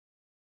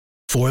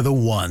For the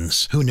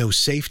ones who know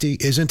safety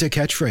isn't a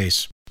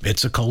catchphrase,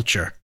 it's a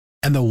culture.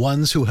 And the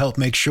ones who help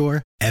make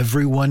sure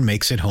everyone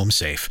makes it home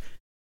safe.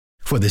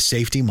 For the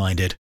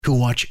safety-minded who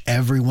watch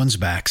everyone's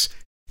backs,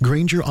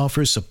 Grainger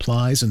offers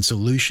supplies and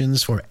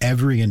solutions for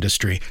every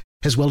industry,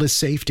 as well as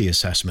safety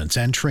assessments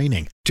and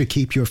training to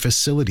keep your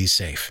facilities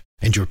safe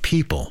and your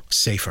people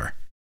safer.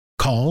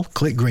 Call,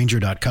 click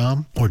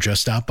Grainger.com, or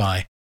just stop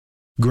by.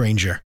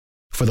 Grainger,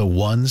 for the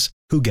ones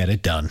who get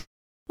it done.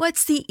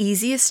 What's the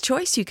easiest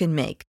choice you can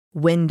make?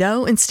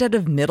 Window instead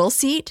of middle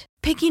seat?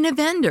 Picking a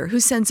vendor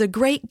who sends a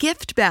great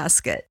gift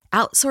basket?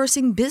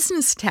 Outsourcing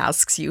business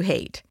tasks you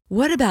hate?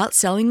 What about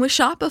selling with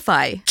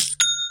Shopify?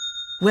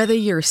 Whether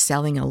you're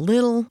selling a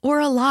little or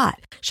a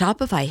lot,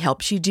 Shopify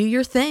helps you do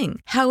your thing,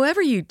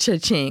 however you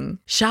cha-ching.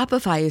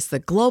 Shopify is the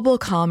global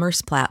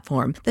commerce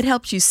platform that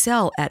helps you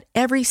sell at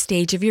every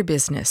stage of your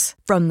business.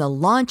 From the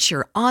launch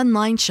your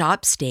online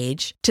shop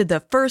stage to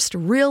the first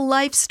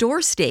real-life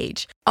store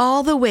stage,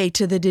 all the way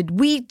to the did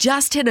we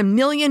just hit 1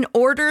 million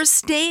orders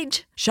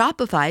stage.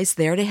 Shopify's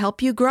there to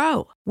help you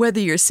grow.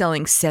 Whether you're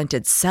selling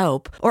scented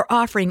soap or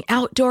offering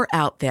outdoor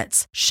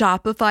outfits,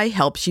 Shopify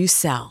helps you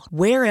sell.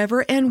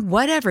 Wherever and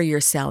whatever you're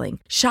selling,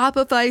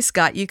 Shopify's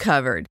got you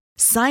covered.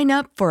 Sign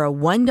up for a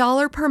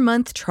 $1 per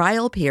month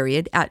trial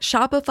period at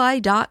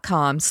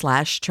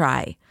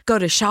shopify.com/try. Go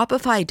to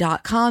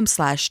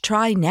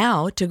shopify.com/try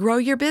now to grow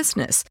your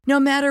business, no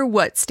matter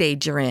what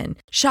stage you're in.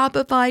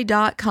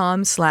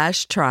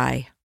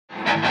 Shopify.com/try.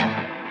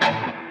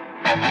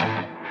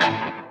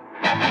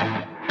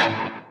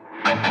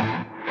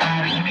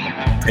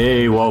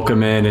 Hey,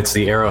 welcome in. It's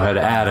the Arrowhead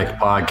Addict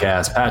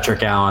podcast.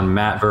 Patrick Allen,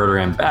 Matt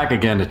Verderam back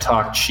again to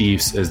talk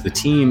Chiefs as the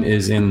team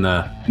is in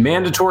the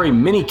mandatory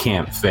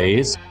minicamp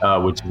phase,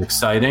 which is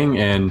exciting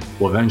and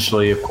will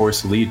eventually, of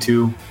course, lead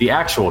to the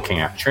actual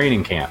camp,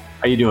 training camp.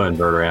 How you doing,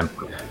 Verderam?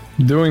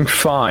 Doing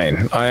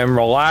fine. I am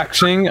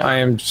relaxing. I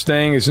am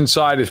staying as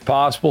inside as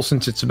possible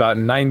since it's about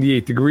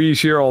 98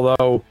 degrees here, although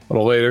a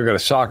little later I've got a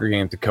soccer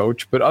game to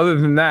coach. But other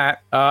than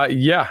that,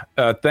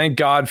 thank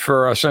God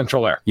for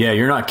central air. Yeah,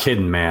 you're not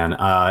kidding, man.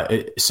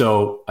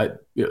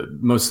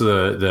 Most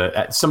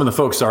of some of the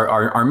folks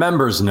our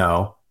members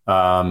know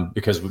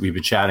because we've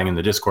been chatting in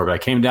the Discord, but I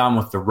came down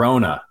with the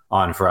Rona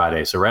on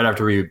Friday. So right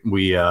after we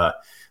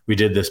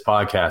did this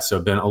podcast, so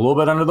I've been a little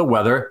bit under the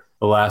weather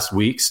the last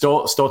week,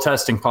 still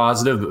testing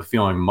positive, but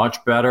feeling much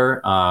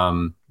better.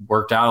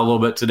 Worked out a little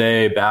bit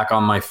today, back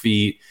on my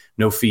feet,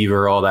 no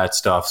fever, all that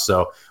stuff.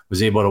 So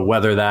was able to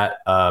weather that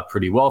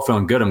pretty well,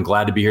 feeling good. I'm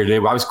glad to be here today.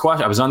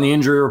 I was on the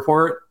injury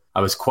report.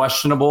 I was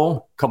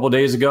questionable a couple of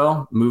days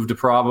ago, moved to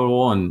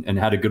probable, and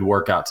had a good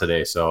workout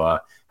today. So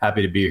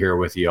happy to be here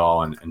with you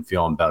all and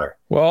feeling better.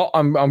 Well,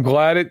 I'm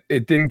glad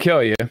it didn't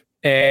kill you,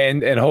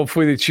 and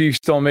hopefully the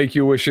Chiefs don't make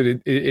you wish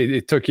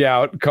it took you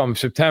out come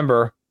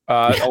September.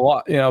 A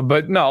lot,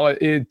 but no,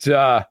 it's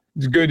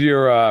good.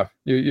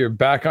 You're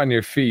back on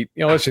your feet.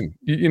 Listen,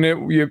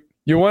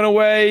 you went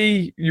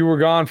away. You were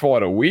gone for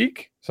what, a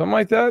week, something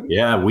like that?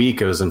 Yeah, a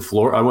week. I was in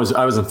Florida. I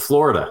was in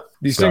Florida.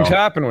 These things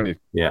happen when you.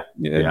 Yeah.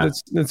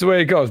 That's the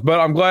way it goes. But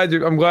I'm glad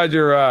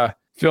you're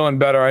feeling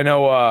better. I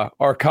know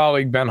our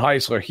colleague Ben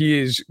Heisler. He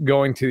is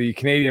going to the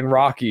Canadian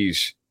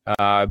Rockies.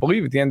 I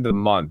believe at the end of the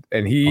month,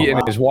 and he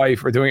and his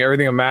wife are doing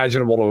everything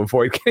imaginable to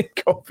avoid getting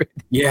COVID.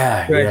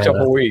 Yeah, the next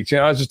couple of weeks.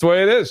 It's just the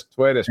way it is. It's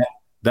the way it is.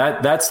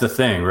 That's the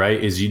thing,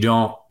 right? Is you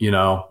don't,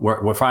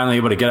 we're finally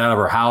able to get out of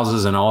our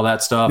houses and all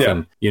that stuff,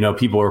 and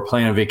people are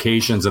planning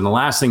vacations, and the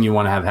last thing you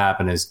want to have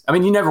happen is,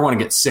 you never want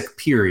to get sick,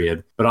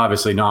 period. But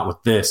obviously not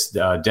with this.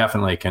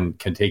 Definitely can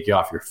take you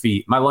off your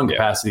feet. My lung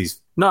capacity's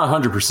not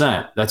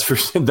 100%. That's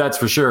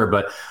for sure.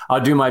 But I'll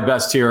do my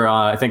best here.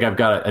 I think I've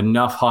got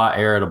enough hot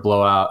air to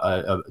blow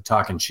out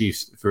talking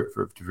Chiefs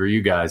for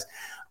you guys.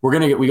 We've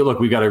got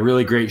a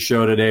really great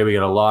show today. We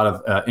got a lot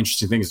of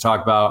interesting things to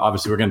talk about.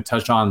 Obviously, we're going to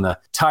touch on the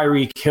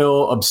Tyreek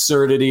Hill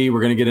absurdity.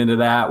 We're going to get into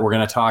that. We're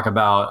going to talk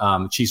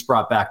about Chiefs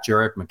brought back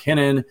Jerick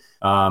McKinnon.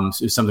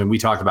 It's something we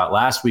talked about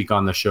last week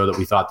on the show that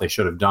we thought they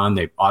should have done.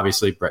 They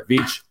obviously, Brett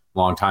Veach,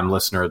 longtime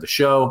listener of the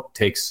show,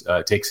 takes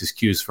his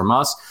cues from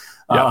us.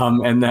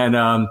 And then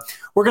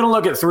we're going to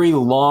look at 3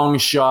 long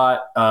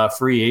shot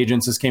free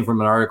agents. This came from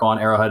an article on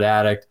Arrowhead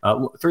Addict.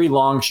 3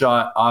 long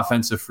shot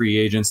offensive free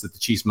agents that the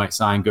Chiefs might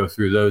sign. Go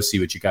through those, see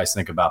what you guys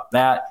think about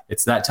that.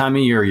 It's that time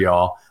of year,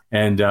 y'all.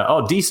 And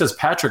D says,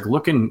 Patrick,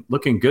 looking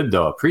good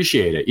though.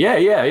 Appreciate it.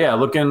 Yeah.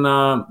 Looking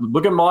a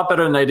lot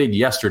better than I did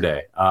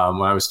yesterday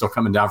when I was still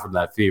coming down from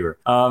that fever.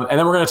 And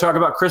then we're going to talk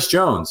about Chris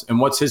Jones and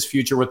what's his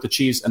future with the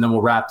Chiefs. And then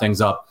we'll wrap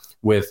things up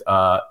with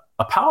a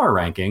power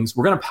rankings.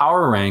 We're going to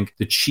power rank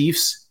the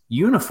Chiefs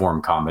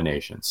uniform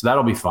combination. So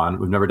that'll be fun.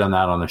 We've never done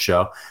that on the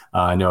show.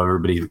 I know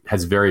everybody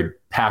has very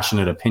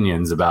passionate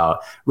opinions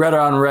about red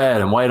on red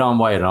and white on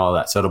white and all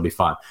that. So it'll be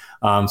fun.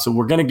 So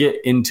we're going to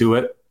get into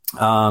it.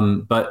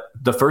 But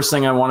the first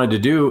thing I wanted to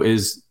do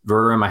is,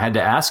 Verderam, I had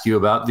to ask you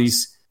about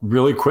these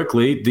really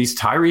quickly, these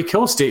Tyreek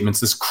Hill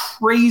statements, this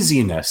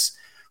craziness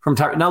from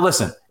Tyreek. Now,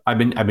 listen, I've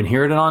been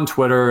hearing it on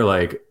Twitter,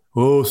 like,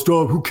 oh,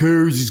 stop, who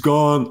cares? He's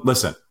gone.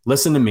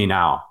 Listen to me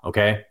now,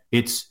 okay?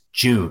 It's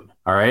June.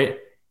 All right.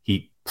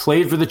 He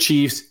played for the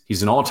Chiefs.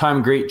 He's an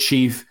all-time great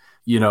Chief,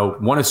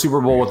 won a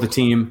Super Bowl with the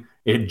team.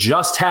 It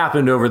just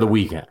happened over the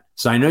weekend.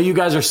 So I know you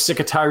guys are sick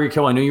of Tyreek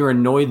Hill. I know you're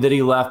annoyed that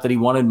he left, that he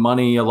wanted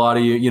money. A lot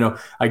of you,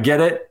 I get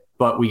it,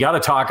 but we got to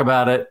talk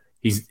about it.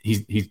 He's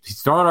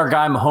throwing our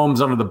guy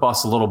Mahomes under the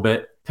bus a little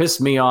bit.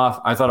 Pissed me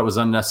off. I thought it was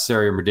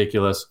unnecessary and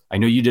ridiculous. I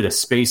know you did a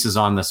Spaces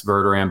on this,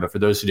 Verderame, but for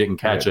those who didn't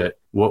catch it,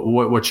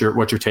 what's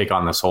your take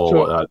on this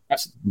whole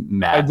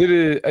Matt?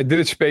 I did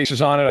a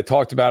Spaces on it. I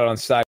talked about it on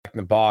Stacking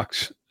the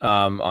Box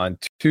on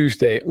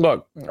Tuesday.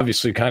 Look,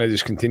 obviously, kind of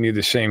just continue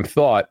the same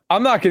thought.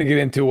 I'm not going to get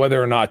into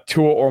whether or not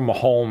Tua or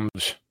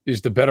Mahomes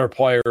is the better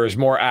player, is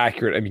more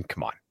accurate. I mean,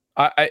 come on.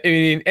 I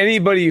mean,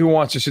 anybody who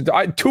wants to sit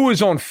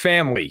Tua's own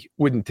family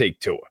wouldn't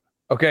take Tua.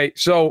 Okay,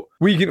 so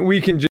we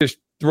can just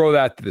throw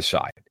that to the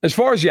side. As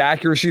far as the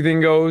accuracy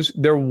thing goes,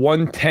 they're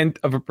 1/10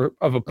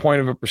 of a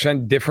point of a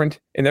percent different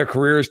in their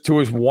careers.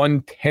 Tua's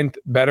 1/10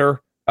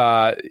 better.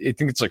 I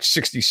think it's like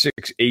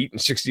 66.8 and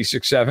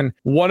 66.7.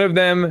 One of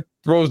them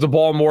throws the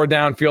ball more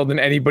downfield than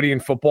anybody in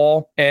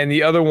football. And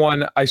the other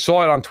one, I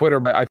saw it on Twitter,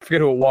 but I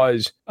forget who it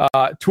was.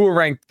 Tua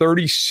ranked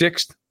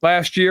 36th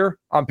last year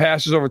on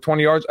passes over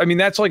 20 yards. I mean,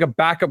 that's like a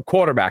backup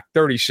quarterback,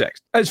 36th.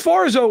 As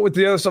far as with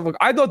the other stuff, look,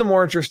 I thought the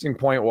more interesting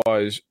point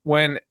was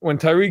when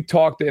Tyreek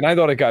talked, and I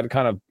thought it got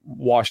kind of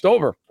washed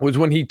over, was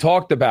when he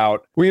talked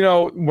about, when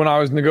I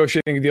was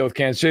negotiating a deal with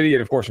Kansas City,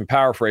 and of course I'm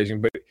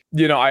paraphrasing, but,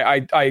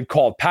 I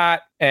called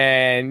Pat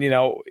and,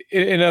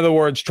 in other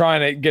words,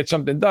 trying to get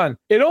something done.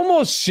 It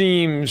almost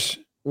seems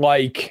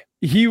like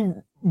he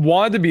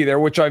wanted to be there,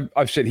 which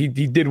I've said he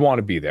did want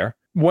to be there.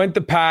 Went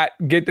to Pat,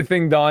 get the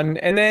thing done,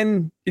 and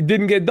then it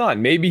didn't get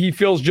done. Maybe he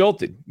feels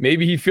jilted.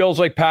 Maybe he feels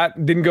like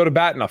Pat didn't go to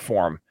bat enough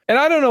for him. And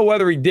I don't know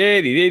whether he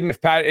didn't. If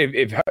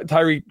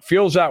Tyreek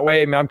feels that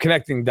way, I mean, I'm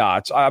connecting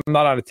dots. I'm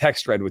not on a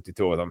text thread with the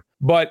two of them.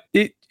 But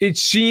it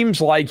seems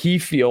like he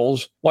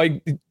feels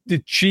like the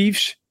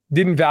Chiefs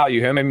didn't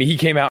value him. I mean, he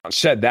came out and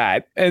said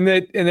that. And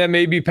that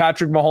maybe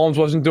Patrick Mahomes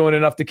wasn't doing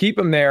enough to keep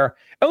him there.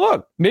 And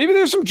look, maybe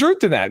there's some truth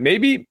to that.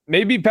 Maybe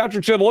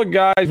Patrick said, look,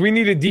 guys, we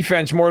need a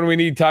defense more than we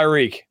need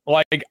Tyreek.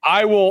 Like,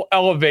 I will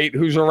elevate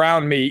who's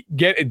around me,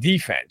 get a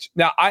defense.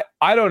 Now,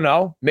 I don't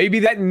know. Maybe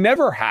that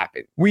never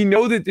happened. We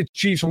know that the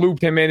Chiefs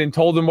looped him in and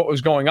told him what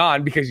was going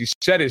on because he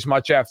said as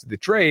much after the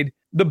trade.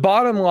 The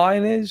bottom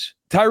line is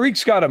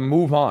Tyreek's got to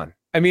move on.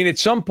 I mean, at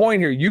some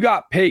point here, you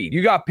got paid.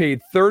 You got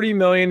paid $30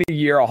 million a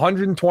year,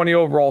 $120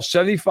 overall,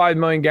 $75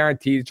 million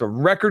guaranteed. It's a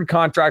record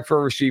contract for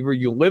a receiver.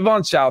 You live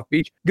on South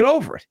Beach. Get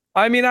over it.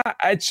 I mean,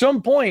 at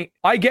some point,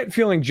 I get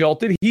feeling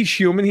jilted. He's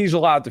human. He's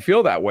allowed to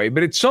feel that way.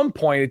 But at some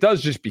point, it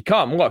does just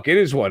become, look, it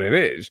is what it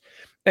is.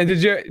 And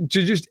to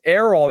just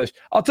air all this,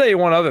 I'll tell you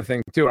one other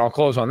thing, too, and I'll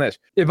close on this.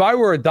 If I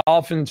were a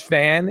Dolphins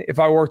fan, if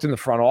I worked in the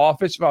front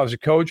office, if I was a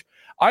coach,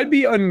 I'd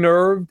be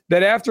unnerved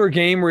that after a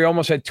game where he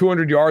almost had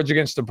 200 yards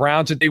against the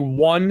Browns, that they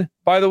won,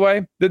 by the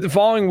way, that the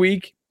following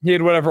week he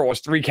had whatever it was,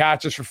 3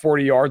 catches for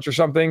 40 yards or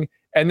something,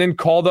 and then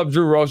called up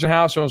Drew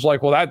Rosenhaus and was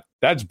like, well,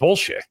 that's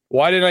bullshit.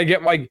 Why didn't I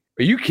get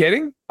are you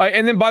kidding?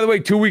 And then, by the way,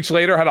 2 weeks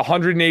later, had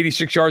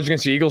 186 yards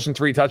against the Eagles and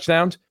 3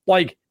 touchdowns.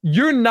 Like,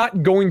 you're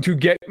not going to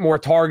get more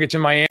targets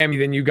in Miami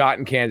than you got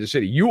in Kansas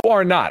City. You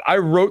are not. I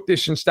wrote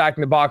this in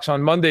Stacking the Box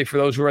on Monday for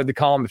those who read the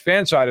column at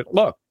Fansided.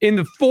 Look, in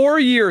the 4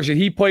 years that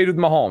he played with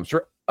Mahomes,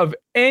 of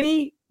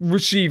any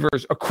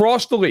receivers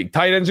across the league,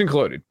 tight ends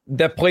included,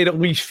 that played at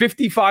least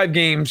 55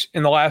 games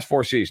in the last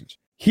 4 seasons,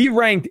 he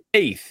ranked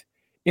 8th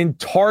in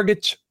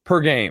targets per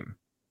game.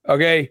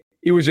 Okay?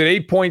 He was at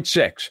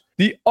 8.6.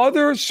 The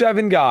other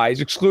 7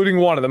 guys, excluding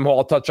one of them, who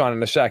I'll touch on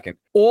in a second,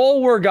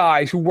 all were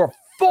guys who were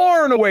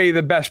far and away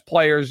the best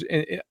players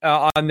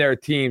on their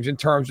teams in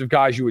terms of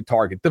guys you would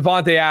target.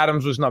 Devontae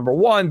Adams was number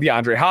 1.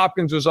 DeAndre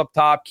Hopkins was up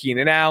top.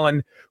 Keenan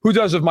Allen, who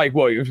does have Mike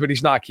Williams, but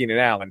he's not Keenan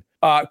Allen.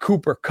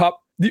 Cooper Kupp.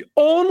 The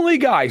only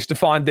guy,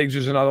 Stephon Diggs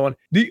was another one,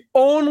 the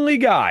only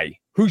guy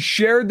who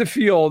shared the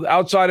field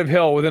outside of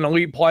Hill with an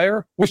elite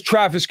player was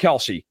Travis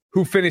Kelce,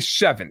 who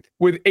finished 7th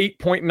with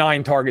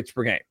 8.9 targets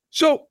per game.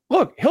 So,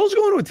 look, Hill's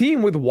going to a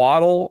team with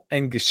Waddle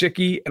and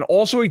Gesicki and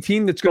also a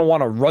team that's going to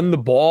want to run the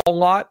ball a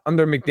lot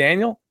under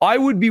McDaniel. I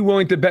would be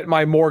willing to bet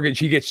my mortgage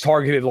he gets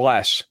targeted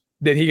less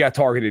than he got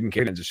targeted in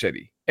Kansas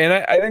City. And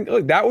I think,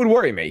 look, that would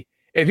worry me.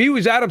 If he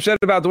was that upset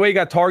about the way he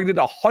got targeted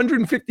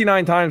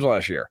 159 times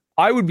last year,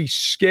 I would be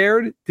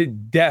scared to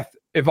death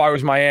if I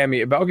was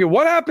Miami about, okay,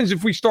 what happens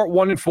if we start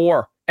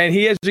 1-4 and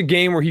he has a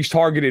game where he's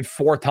targeted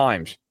 4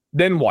 times?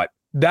 Then what?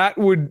 That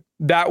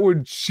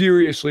would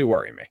seriously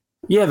worry me.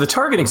 Yeah, the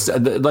targeting,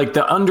 like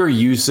the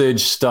underusage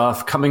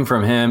stuff coming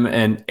from him,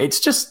 and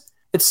it's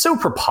so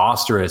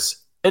preposterous.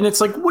 And it's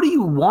like, what do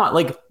you want?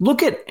 Like,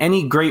 look at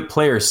any great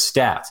player's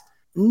stats.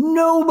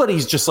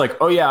 Nobody's just like,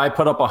 oh yeah, I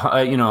put up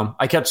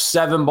I catch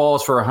 7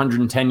 balls for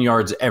 110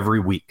 yards every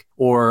week,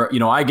 or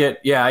I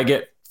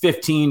get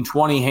 15,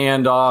 20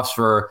 handoffs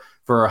for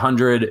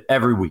 100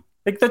 every week.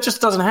 Like, that just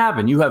doesn't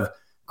happen. You have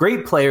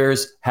great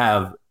players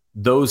have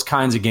those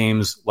kinds of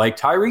games like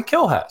Tyreek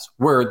Hill has,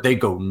 where they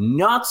go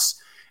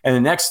nuts, and the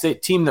next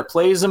team that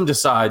plays them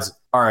decides,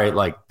 all right,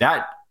 like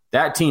that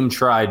That team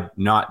tried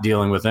not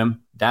dealing with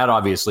him. That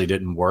obviously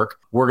didn't work.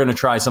 We're going to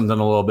try something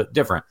a little bit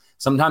different.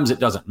 Sometimes it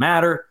doesn't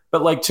matter,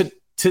 but like to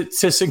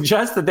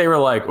suggest that they were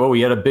like, oh,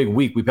 he had a big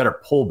week, we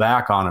better pull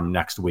back on him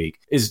next week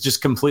is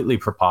just completely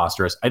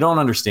preposterous. I don't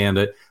understand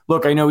it.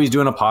 Look, I know he's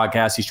doing a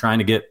podcast.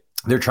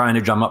 They're trying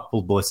to drum up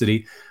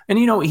publicity. And,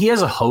 he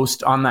has a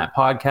host on that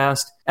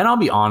podcast. And I'll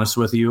be honest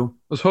with you.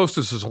 His host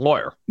is his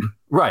lawyer.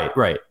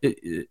 Right.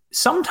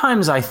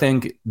 Sometimes I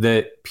think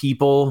that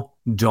people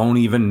don't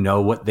even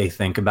know what they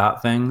think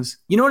about things.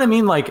 You know what I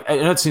mean? Like, I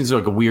know it seems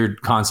like a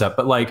weird concept,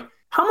 but like,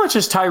 how much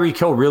has Tyreek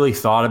Hill really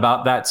thought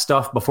about that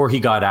stuff before he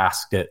got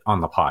asked it on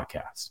the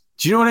podcast?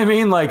 Do you know what I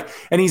mean? Like,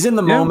 and he's in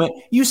the moment.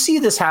 You see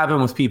this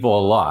happen with people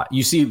a lot.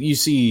 You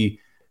see.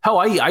 Hell,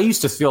 I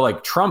used to feel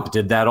like Trump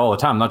did that all the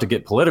time, not to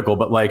get political,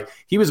 but like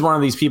he was one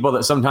of these people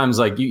that sometimes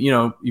like,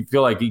 you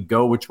feel like he'd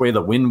go which way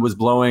the wind was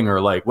blowing or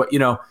like what,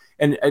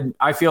 and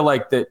I feel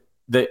like that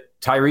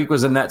Tyreek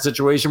was in that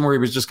situation where he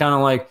was just kind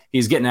of like,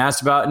 he's getting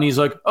asked about it and he's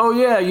like, oh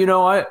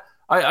yeah,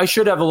 I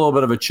should have a little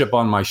bit of a chip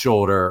on my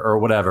shoulder or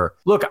whatever.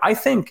 Look, I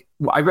think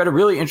I read a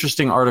really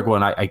interesting article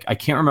and I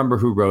can't remember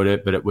who wrote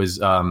it, but it was,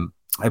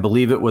 I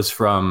believe it was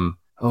from,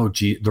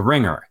 The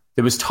Ringer.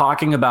 It was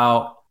talking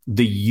about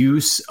the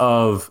use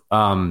of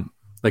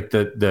like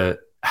the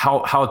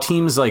how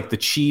teams like the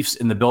Chiefs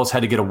and the Bills had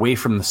to get away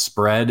from the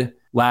spread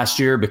last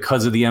year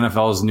because of the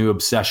NFL's new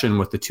obsession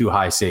with the two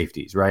high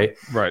safeties, right?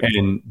 Right.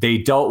 And they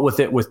dealt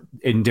with it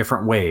in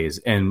different ways.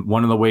 And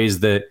one of the ways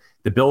that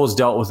the Bills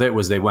dealt with it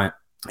was they went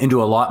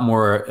into a lot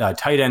more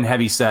tight end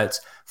heavy sets,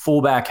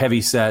 fullback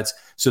heavy sets,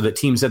 so that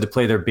teams had to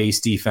play their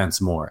base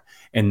defense more.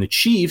 And the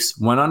Chiefs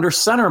went under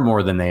center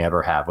more than they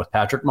ever have with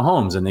Patrick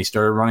Mahomes, and they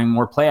started running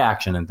more play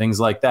action and things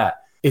like that.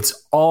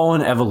 It's all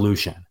an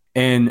evolution.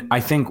 And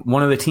I think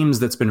one of the teams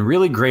that's been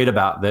really great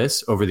about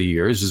this over the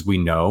years, as we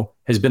know,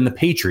 has been the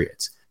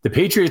Patriots. The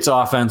Patriots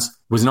offense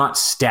was not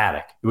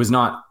static. It was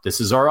not,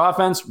 this is our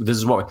offense. This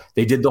is what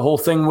they did the whole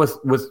thing with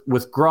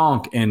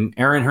Gronk and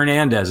Aaron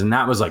Hernandez. And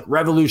that was like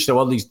revolution.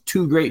 All these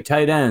two great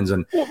tight ends.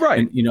 And,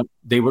 and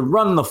they would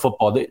run the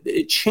football.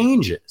 It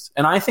changes.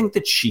 And I think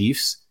the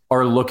Chiefs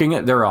are looking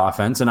at their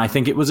offense, and I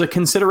think it was a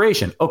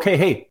consideration. Okay,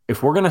 hey,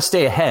 if we're going to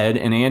stay ahead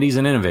and Andy's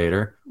an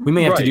innovator, we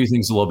may have to do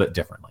things a little bit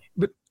differently.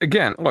 But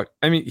again, look,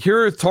 I mean,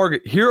 here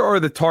are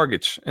the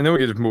targets, and then we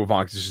can just move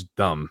on because this is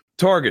dumb.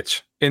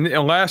 Targets in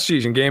last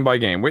season, game by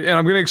game. And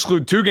I'm going to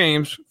exclude two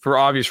games for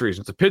obvious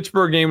reasons. The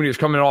Pittsburgh game when he was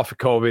coming off of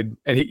COVID,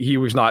 and he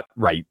was not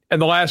right. And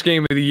the last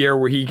game of the year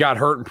where he got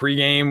hurt in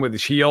pregame with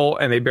his heel,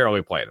 and they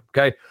barely played him,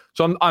 okay?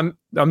 So I'm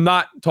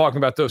not talking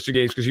about those two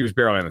games because he was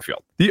barely on the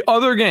field. The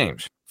other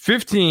games,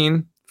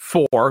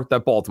 15-4,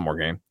 that Baltimore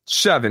game,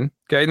 7.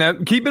 Okay, now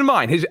keep in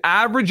mind, his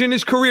average in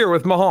his career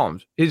with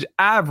Mahomes, his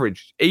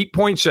average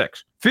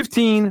 8.6,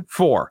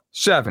 15-4,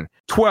 7,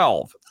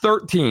 12,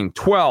 13,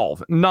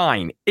 12,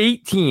 9,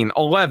 18,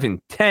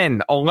 11,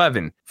 10,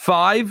 11,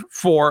 5,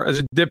 4 as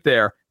a dip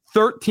there,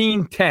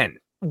 13, 10.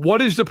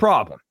 What is the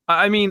problem?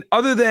 I mean,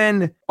 other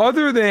than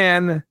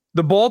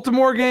the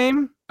Baltimore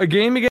game, a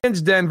game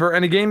against Denver,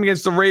 and a game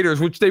against the Raiders,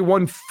 which they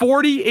won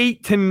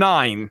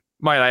 48-9.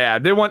 Might I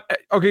add? They won.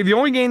 Okay, the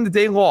only game that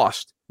they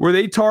lost where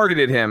they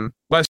targeted him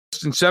less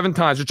than 7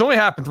 times, which only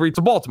happened 3, it's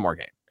a Baltimore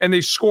game. And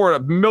they scored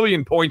 1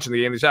 million points in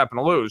the game. They just happened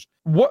to lose.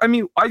 What? I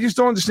mean, I just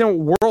don't understand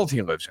what world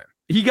he lives in.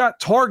 He got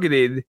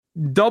targeted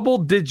double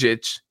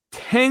digits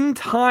 10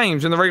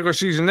 times in the regular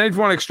season. Then if you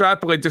want to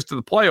extrapolate this to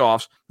the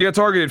playoffs, he got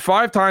targeted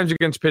 5 times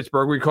against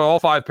Pittsburgh. We call all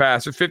 5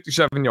 passes,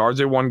 57 yards.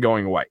 They won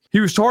going away.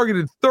 He was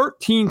targeted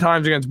 13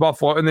 times against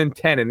Buffalo and then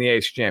 10 in the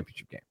AFC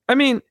Championship game. I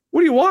mean,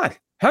 what do you want?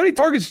 How many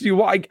targets do you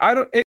want? I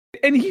don't.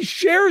 And he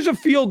shares a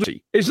field.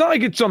 It's not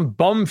like it's some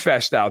bum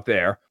fest out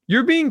there.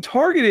 You're being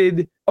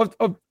targeted of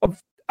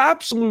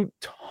absolute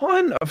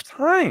ton of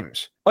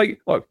times.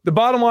 Like, look, the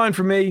bottom line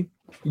for me,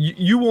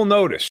 you will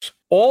notice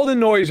all the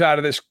noise out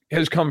of this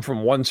has come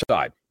from one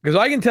side. Because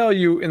I can tell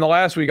you in the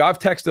last week, I've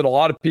texted a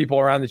lot of people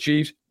around the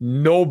Chiefs.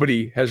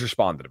 Nobody has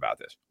responded about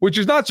this, which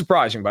is not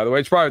surprising, by the way.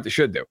 It's probably what they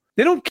should do.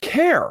 They don't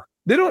care.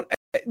 They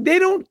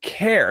don't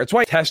care. It's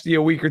why I texted you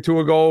a week or two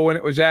ago when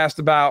it was asked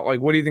about,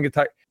 like, what do you think of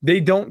Tyreek? They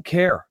don't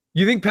care.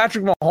 You think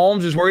Patrick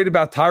Mahomes is worried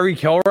about Tyreek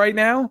Hill right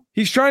now?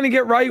 He's trying to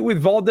get right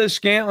with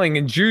Valdez-Scantling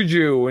and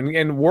Juju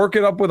and work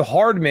it up with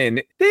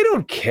Hardman. They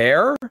don't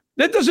care.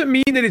 That doesn't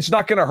mean that it's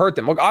not going to hurt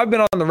them. Look, I've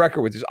been on the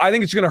record with this. I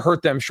think it's going to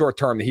hurt them short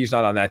term that he's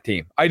not on that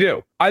team. I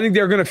do. I think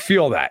they're going to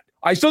feel that.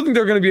 I still think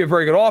they're going to be a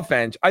very good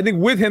offense. I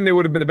think with him, they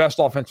would have been the best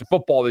offense in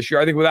football this year.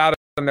 I think without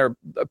him, they're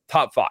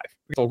top 5.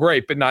 Still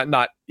great, but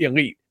not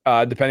elite,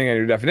 depending on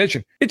your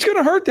definition. It's going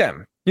to hurt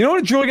them. You know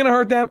what's really going to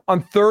hurt them?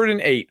 On 3rd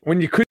and 8,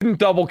 when you couldn't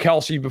double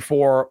Kelsey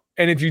before,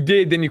 and if you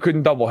did, then you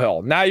couldn't double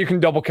Hill. Now you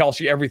can double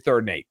Kelsey every 3rd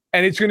and 8.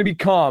 And it's going to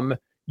become,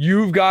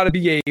 you've got to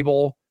be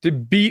able to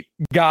beat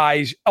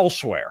guys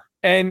elsewhere.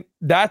 And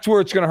that's where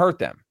it's going to hurt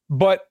them.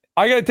 But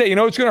I got to tell you,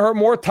 it's going to hurt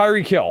more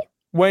Tyreek Hill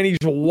when he's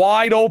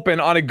wide open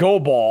on a go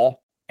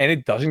ball and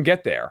it doesn't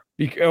get there.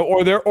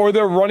 Or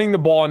they're running the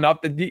ball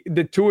enough that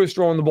the Tua is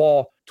throwing the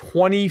ball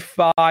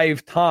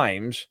 25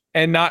 times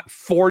and not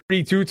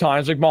 42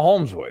 times like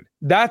Mahomes would.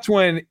 That's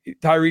when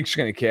Tyreek's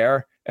going to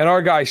care. And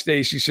our guy,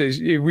 Stacey, says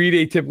Reed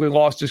atypically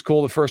lost his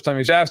cool the first time he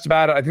was asked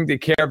about it. I think they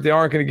care, but they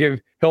aren't going to give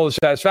Hill the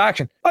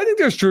satisfaction. I think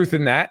there's truth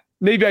in that.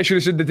 Maybe I should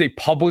have said that they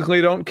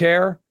publicly don't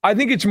care. I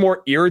think it's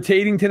more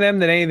irritating to them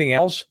than anything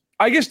else.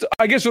 I guess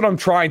what I'm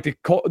trying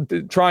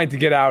to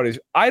get out is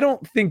I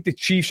don't think the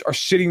Chiefs are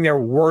sitting there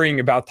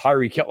worrying about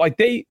Tyreek Hill. Like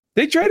they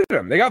traded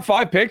him. They got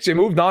 5 picks. They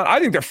moved on. I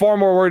think they're far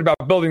more worried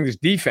about building this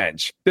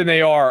defense than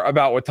they are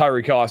about what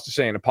Tyreek Hill has to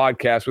say in a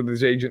podcast with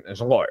his agent and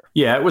his lawyer.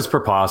 Yeah, it was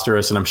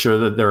preposterous, and I'm sure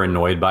that they're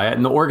annoyed by it.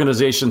 And the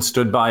organization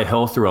stood by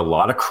Hill through a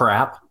lot of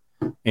crap,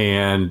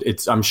 and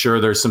I'm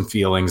sure there's some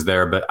feelings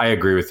there. But I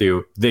agree with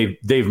you.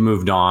 They've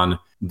moved on.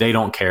 They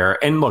don't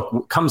care. And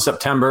look, come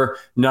September,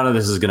 none of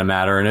this is going to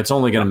matter. And it's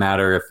only going to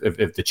matter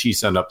if the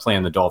Chiefs end up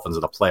playing the Dolphins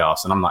in the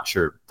playoffs. And I'm not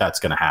sure that's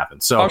going to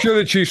happen. So I'm sure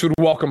the Chiefs would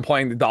welcome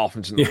playing the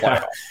Dolphins in the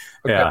playoffs.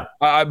 Okay.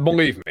 Yeah.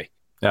 Believe me.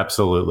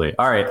 Absolutely.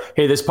 All right.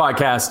 Hey, this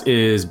podcast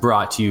is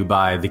brought to you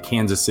by the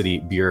Kansas City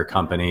Beer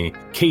Company.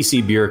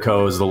 KC Beer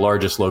Co. is the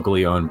largest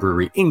locally owned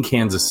brewery in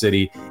Kansas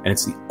City, and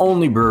it's the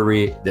only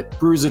brewery that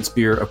brews its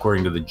beer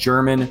according to the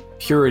German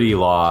purity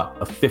law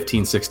of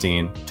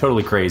 1516.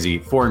 Totally crazy.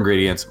 4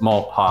 ingredients: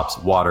 malt, hops,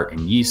 water,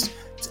 and yeast.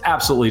 It's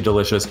absolutely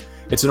delicious.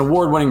 It's an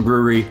award-winning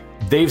brewery.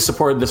 They've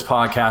supported this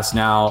podcast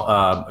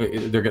now.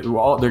 They're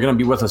going to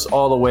be with us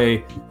all the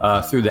way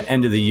through the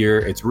end of the year.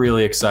 It's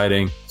really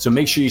exciting. So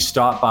make sure you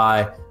stop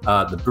by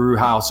the brew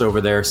house over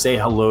there. Say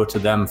hello to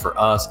them for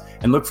us.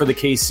 And look for the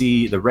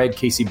red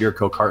KC Beer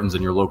Co. cartons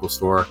in your local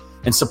store.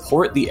 And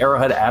support the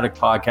Arrowhead Addict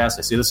podcast.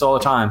 I say this all the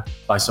time,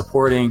 by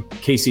supporting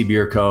KC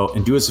Beer Co.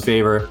 And do us a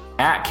favor,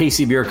 at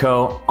KC Beer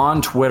Co.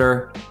 on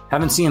Twitter.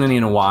 Haven't seen any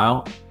in a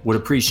while. Would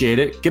appreciate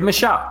it. Give them a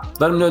shout.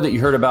 Let them know that you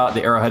heard about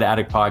the Arrowhead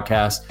Addict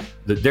podcast,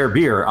 their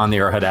beer on the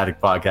Arrowhead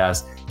Addict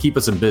podcast. Keep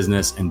us in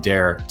business and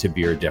dare to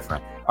beer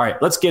different. All right,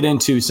 let's get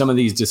into some of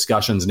these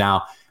discussions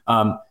now.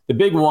 The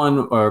big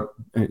one, or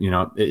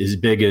as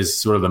big as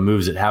sort of the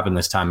moves that happened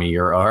this time of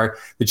year, are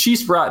the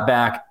Chiefs brought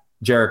back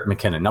Jerick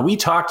McKinnon. Now, we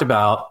talked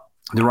about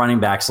the running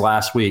backs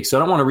last week, so I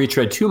don't want to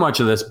retread too much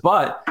of this,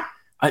 but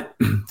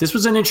this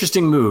was an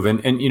interesting move.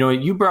 And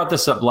you brought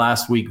this up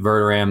last week,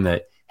 Verderam,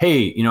 that,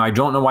 hey, I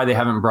don't know why they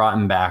haven't brought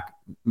him back,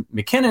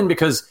 McKinnon,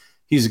 because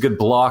he's a good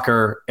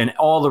blocker, and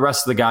all the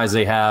rest of the guys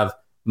they have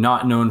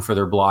not known for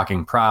their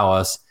blocking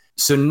prowess.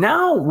 So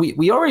now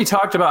we already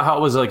talked about how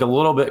it was like a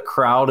little bit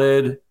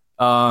crowded.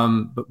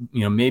 But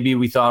maybe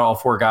we thought all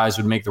 4 guys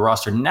would make the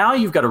roster. Now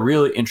you've got a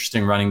really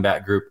interesting running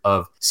back group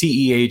of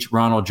CEH,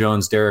 Ronald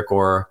Jones, Derek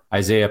Orr,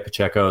 Isaiah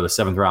Pacheco, the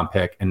 7th round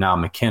pick, and now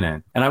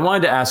McKinnon. And I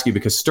wanted to ask you,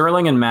 because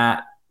Sterling and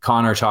Matt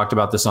Connor talked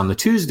about this on the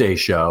Tuesday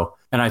show,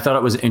 and I thought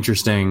it was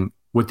interesting.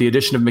 With the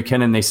addition of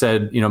McKinnon, they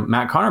said,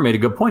 Matt Connor made a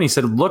good point. He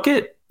said,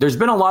 there's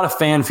been a lot of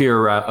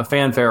fanfare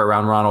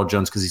around Ronald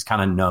Jones because he's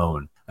kind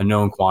of a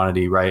known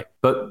quantity, right?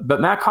 But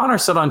Matt Connor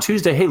said on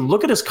Tuesday, hey,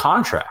 look at his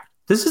contract.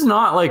 This is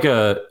not like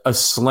a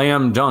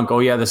slam dunk. Oh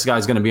yeah, this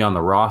guy's going to be on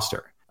the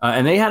roster.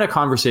 And they had a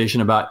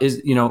conversation about,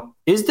 is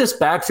this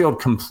backfield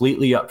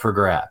completely up for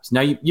grabs? Now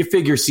you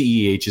figure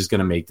CEH is going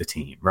to make the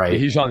team, right?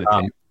 He's on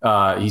the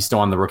team. He's still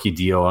on the rookie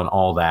deal and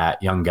all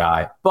that, young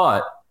guy.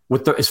 But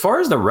as far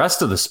as the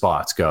rest of the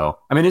spots go,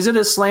 I mean, is it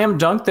a slam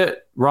dunk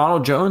that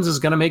Ronald Jones is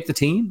going to make the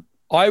team?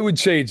 I would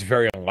say it's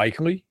very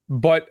unlikely,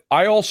 but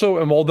I also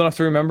am old enough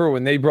to remember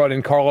when they brought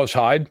in Carlos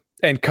Hyde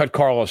and cut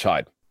Carlos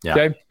Hyde. Yeah.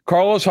 Okay.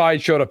 Carlos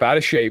Hyde showed up out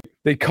of shape.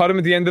 They cut him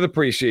at the end of the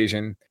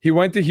preseason. He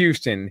went to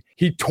Houston.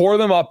 He tore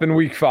them up in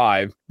week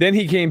 5. Then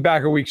he came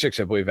back in week 6,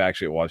 I believe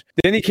actually it was.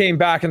 Then he came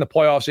back in the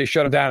playoffs. They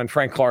shut him down, and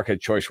Frank Clark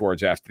had choice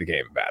words after the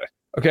game about it.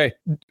 Okay.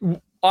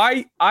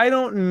 I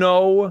don't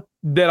know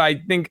that I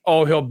think,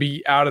 he'll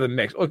be out of the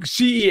mix. Look,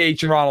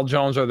 CEH and Ronald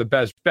Jones are the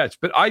best bets.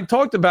 But I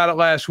talked about it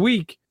last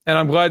week, and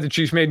I'm glad the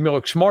Chiefs made me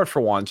look smart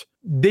for once.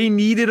 They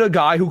needed a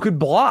guy who could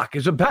block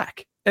as a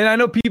back. And I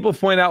know people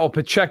point out,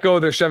 Pacheco,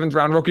 their 7th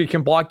round rookie,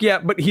 can block. Yeah,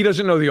 but he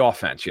doesn't know the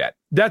offense yet.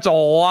 That's a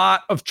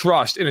lot of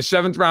trust in a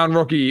 7th round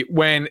rookie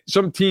when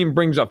some team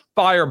brings a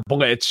fire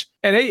blitz.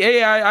 And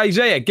hey,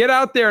 Isaiah, get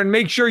out there and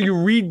make sure you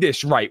read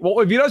this right. Well,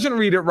 if he doesn't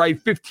read it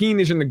right, 15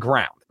 is in the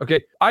ground.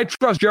 Okay. I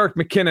trust Jerick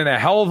McKinnon a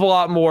hell of a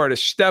lot more to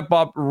step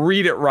up,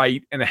 read it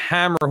right, and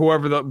hammer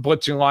whoever the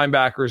blitzing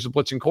linebacker is, the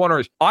blitzing corner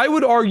is. I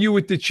would argue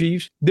with the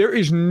Chiefs, there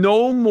is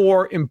no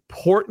more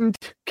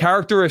important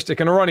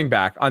characteristic in a running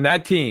back on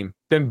that team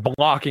than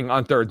blocking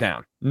on 3rd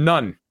down.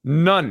 None.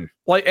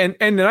 Like, and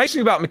the nice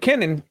thing about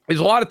McKinnon is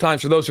a lot of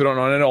times, for those who don't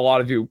know, and I know a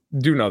lot of you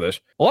do know this,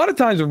 a lot of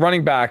times with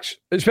running backs,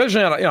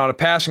 especially on a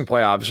passing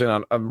play, obviously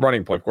on a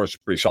running play, of course,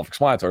 it's pretty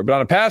self-explanatory, but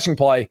on a passing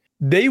play,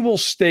 they will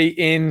stay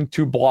in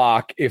to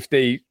block if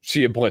they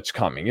see a blitz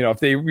coming. If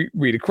they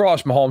read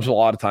across, Mahomes will a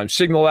lot of times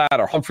signal that,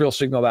 or Humphrey will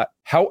signal that.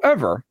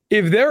 However,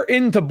 if they're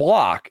in to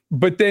block,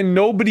 but then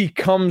nobody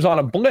comes on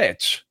a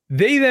blitz,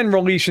 they then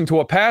release into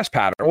a pass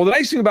pattern. Well, the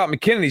nice thing about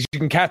McKinnon is you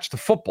can catch the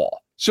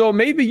football. So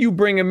maybe you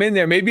bring him in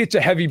there. Maybe it's a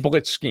heavy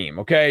blitz scheme,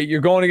 okay? You're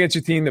going against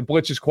a team that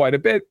blitzes quite a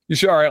bit. You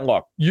say, all right,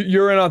 look,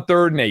 you're in on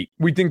 3rd and 8.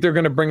 We think they're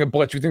going to bring a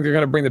blitz. We think they're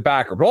going to bring the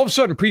backer. But all of a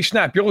sudden,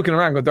 pre-snap, you're looking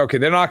around going, okay,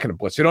 they're not going to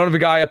blitz. They don't have a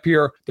guy up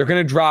here. They're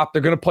going to drop.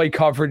 They're going to play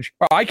coverage.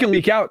 I can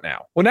leak out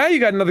now. Well, now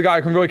you got another guy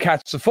who can really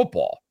catch the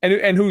football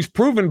and who's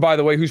proven, by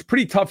the way, who's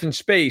pretty tough in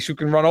space, who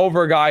can run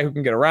over a guy, who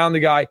can get around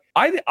the guy.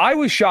 I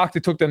was shocked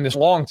it took them this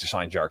long to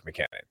sign Jerick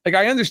McKinnon. Like,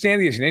 I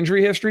understand he has an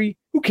injury history.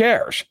 Who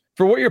cares?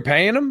 For what you're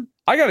paying him,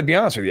 I got to be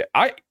honest with you.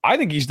 I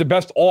think he's the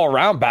best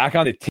all-around back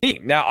on the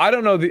team. Now, I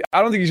don't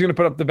think he's going to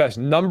put up the best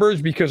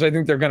numbers because I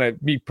think they're going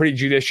to be pretty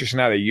judicious in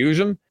how they use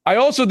him. I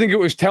also think it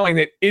was telling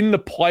that in the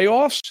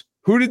playoffs,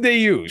 who did they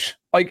use?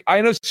 Like, I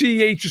know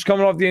CEH is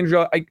coming off the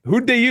injury. Like, who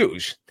did they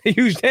use? They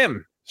used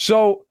him.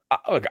 So,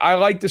 look, I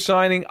like the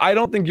signing. I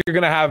don't think you're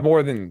going to have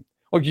more than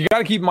 – look, you got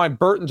to keep in mind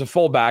Burton's a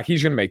fullback.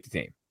 He's going to make the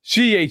team.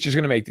 CEH is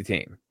going to make the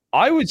team.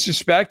 I would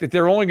suspect that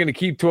they're only going to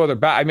keep 2 other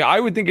backs. I mean, I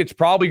would think it's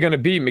probably going to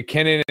be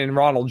McKinnon and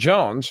Ronald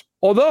Jones,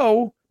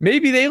 although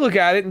maybe they look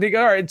at it and think,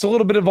 all right, it's a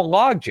little bit of a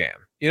logjam.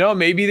 You know,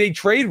 maybe they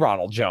trade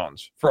Ronald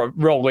Jones for a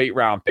real late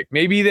round pick.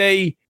 Maybe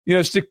they,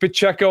 stick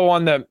Pacheco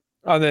on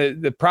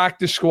the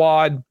practice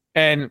squad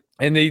and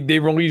they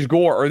release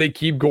Gore, or they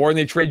keep Gore and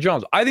they trade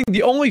Jones. I think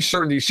the only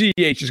certainty,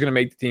 CEH is going to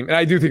make the team, and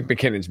I do think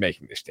McKinnon's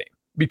making this team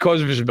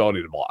because of his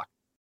ability to block.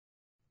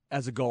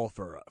 As a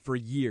golfer, for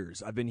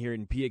years, I've been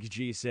hearing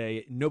PXG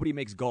say, nobody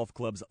makes golf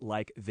clubs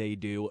like they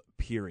do,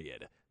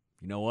 period.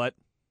 You know what?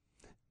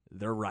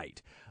 They're right.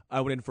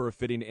 I went in for a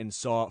fitting and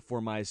saw for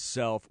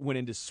myself, went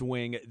in to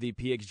swing the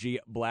PXG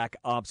Black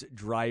Ops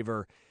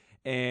driver,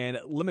 and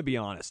let me be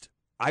honest,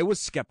 I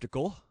was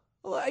skeptical.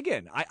 Well,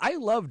 again, I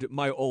loved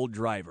my old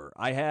driver.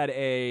 I had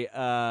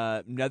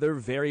another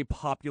very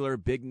popular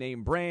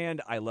big-name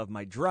brand. I love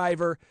my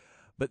driver,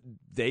 but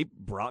they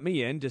brought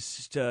me in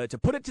to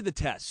put it to the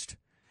test.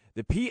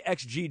 The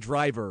PXG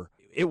driver,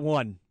 it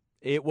won.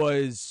 It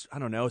was,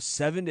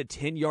 7 to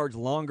 10 yards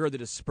longer. The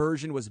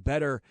dispersion was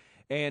better.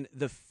 And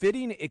the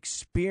fitting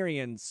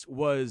experience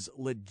was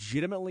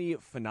legitimately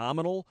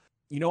phenomenal.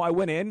 I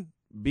went in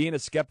being a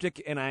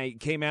skeptic, and I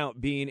came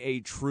out being a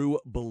true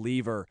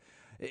believer.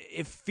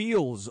 It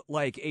feels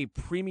like a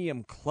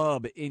premium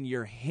club in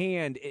your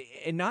hand.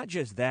 And not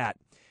just that.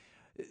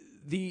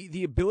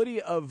 The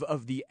ability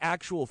of the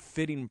actual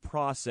fitting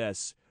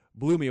process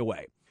blew me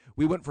away.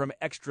 We went from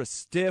extra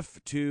stiff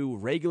to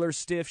regular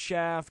stiff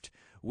shaft.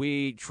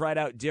 We tried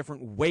out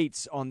different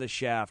weights on the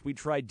shaft. We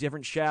tried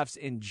different shafts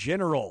in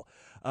general.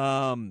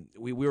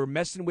 We were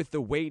messing with the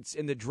weights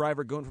in the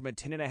driver, going from a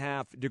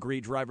 10.5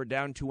 degree driver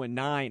down to a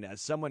 9. As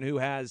someone who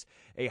has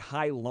a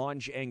high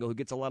launch angle, who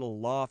gets a lot of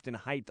loft and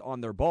height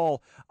on their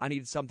ball, I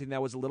needed something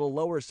that was a little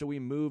lower, so we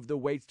moved the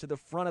weights to the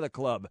front of the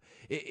club.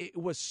 It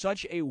was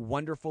such a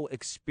wonderful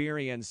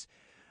experience.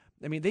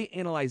 I mean, they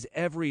analyze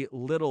every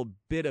little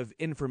bit of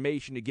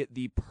information to get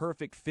the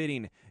perfect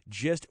fitting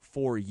just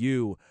for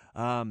you.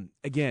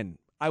 Again,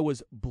 I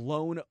was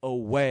blown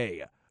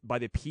away by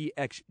the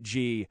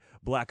PXG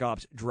Black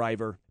Ops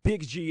driver.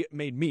 PXG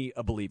made me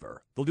a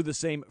believer. They'll do the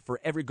same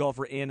for every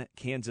golfer in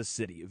Kansas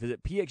City.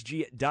 Visit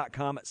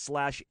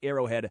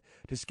pxg.com/arrowhead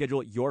to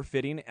schedule your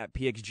fitting at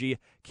PXG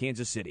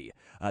Kansas City.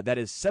 That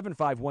is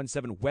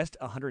 7517 West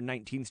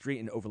 119th Street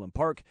in Overland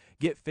Park.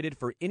 Get fitted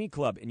for any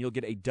club and you'll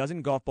get a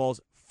dozen golf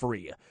balls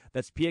free.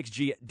 That's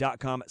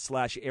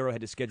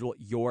pxg.com/arrowhead to schedule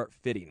your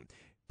fitting.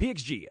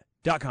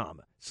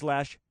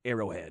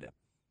 pxg.com/arrowhead.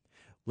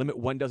 Limit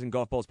 1 dozen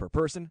golf balls per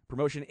person.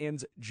 Promotion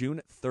ends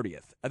June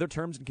 30th. Other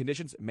terms and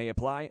conditions may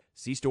apply.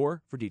 See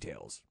store for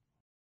details.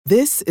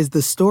 This is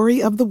the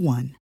story of the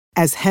one.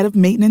 As head of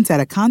maintenance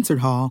at a concert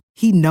hall,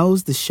 he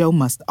knows the show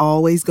must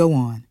always go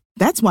on.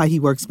 That's why he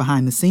works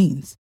behind the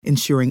scenes,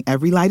 ensuring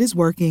every light is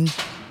working,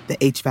 the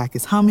HVAC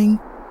is humming,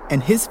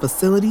 and his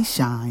facility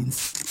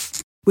shines.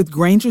 With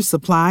Grainger's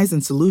supplies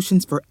and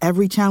solutions for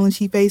every challenge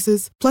he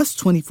faces, plus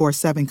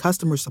 24/7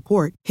 customer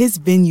support, his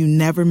venue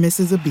never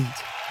misses a beat.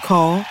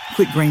 Call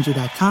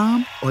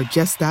quickgrainger.com or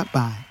just stop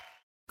by.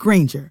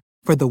 Grainger,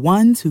 for the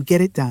ones who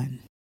get it done.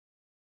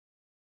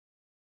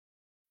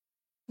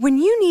 When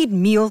you need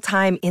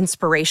mealtime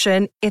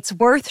inspiration, it's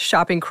worth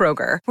shopping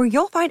Kroger, where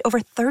you'll find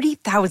over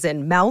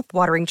 30,000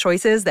 mouth-watering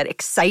choices that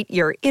excite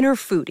your inner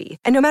foodie.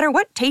 And no matter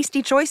what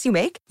tasty choice you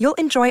make, you'll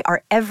enjoy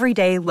our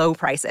everyday low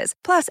prices,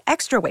 plus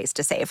extra ways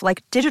to save,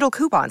 like digital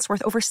coupons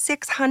worth over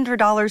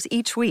 $600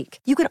 each week.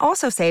 You can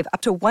also save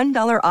up to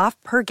 $1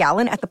 off per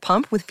gallon at the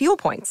pump with fuel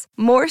points.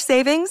 More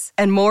savings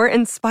and more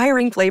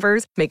inspiring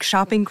flavors make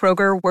shopping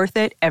Kroger worth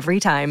it every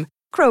time.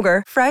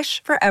 Kroger,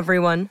 fresh for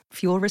everyone.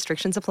 Fuel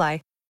restrictions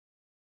apply.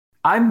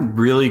 I'm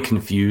really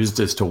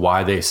confused as to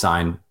why they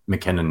signed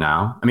McKinnon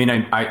now. I mean,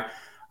 I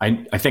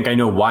think I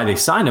know why they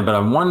signed him, but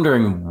I'm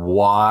wondering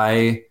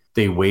why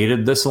they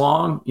waited this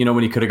long,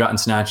 when he could have gotten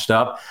snatched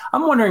up.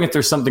 I'm wondering if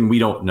there's something we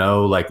don't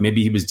know, like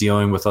maybe he was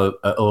dealing with a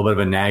little bit of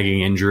a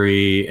nagging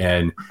injury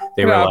and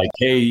they were like,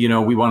 hey,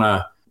 we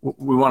want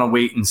to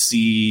wait and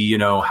see,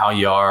 how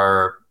you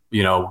are,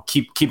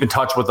 keep in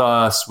touch with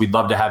us. We'd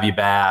love to have you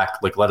back.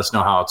 Like, let us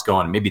know how it's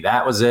going. Maybe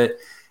that was it.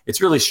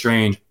 it's really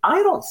strange.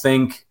 I don't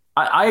think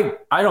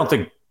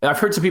I've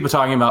heard some people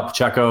talking about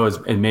Pacheco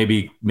and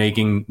maybe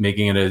making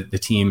it the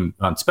team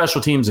on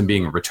special teams and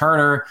being a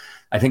returner.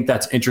 I think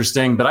that's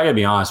interesting, but I gotta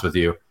be honest with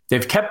you.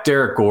 They've kept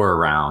Derek Gore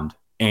around,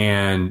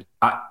 and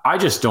I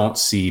just don't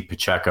see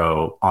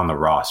Pacheco on the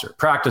roster.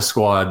 Practice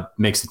squad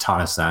makes a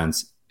ton of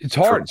sense. It's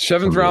hard.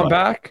 7th round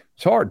back.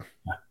 It's hard.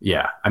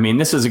 Yeah. I mean,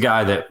 this is a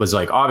guy that was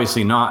like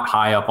obviously not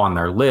high up on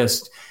their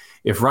list.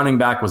 If running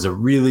back was a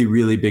really,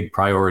 really big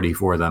priority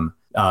for them,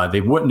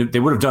 they would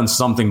have done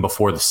something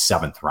before the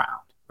 7th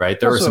round, right?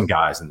 There were some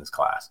guys in this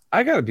class.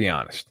 I got to be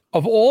honest.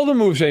 Of all the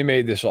moves they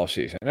made this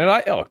offseason,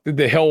 and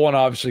the Hill one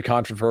obviously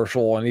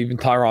controversial, and even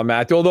Tyrann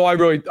Mathieu, although I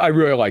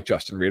really like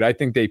Justin Reid. I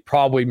think they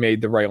probably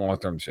made the right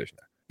long-term decision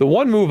there. The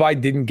one move I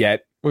didn't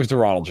get was the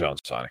Ronald Jones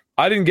signing.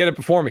 I didn't get it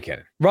before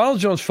McKinnon. Ronald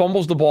Jones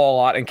fumbles the ball a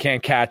lot and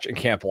can't catch and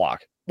can't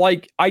block.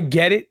 Like, I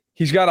get it.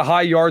 He's got a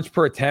high yards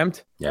per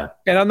attempt. Yeah.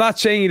 And I'm not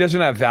saying he doesn't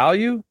have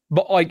value,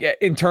 but like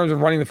in terms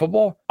of running the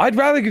football, I'd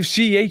rather give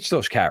CEH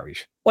those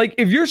carries. Like,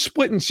 if you're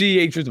splitting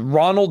CEH with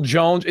Ronald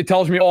Jones, it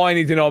tells me all I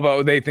need to know about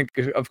what they think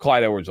of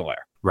Clyde Edwards-Helaire.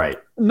 Right.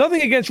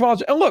 Nothing against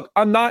Ronald. And look,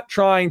 I'm not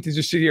trying to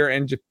just sit here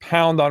and just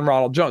pound on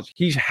Ronald Jones.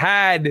 He's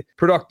had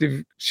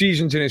productive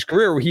seasons in his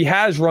career where he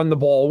has run the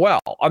ball well.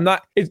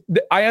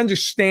 I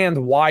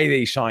understand why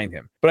they signed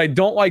him, but I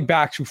don't like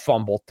backs who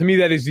fumble. To me,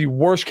 that is the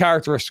worst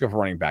characteristic of a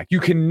running back. You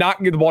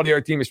cannot get the ball to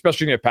your team,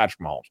 especially when you have Patrick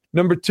Mahomes.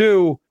 Number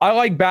two, I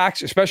like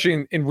backs,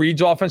 especially in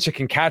Reid's offense, that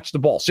can catch the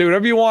ball. Say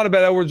whatever you want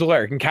about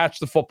Edwards-Helaire, can catch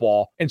the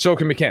football, and so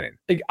can McKinnon.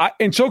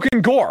 And so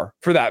can Gore,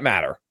 for that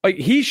matter. Like,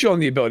 he's shown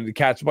the ability to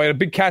catch the ball. He had a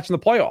big catch in the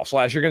playoffs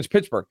last year against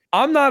Pittsburgh.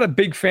 I'm not a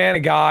big fan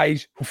of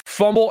guys who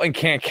fumble and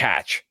can't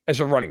catch as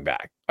a running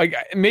back. Like,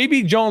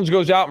 maybe Jones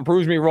goes out and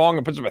proves me wrong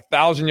and puts up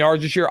 1,000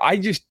 yards this year.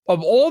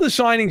 Of all the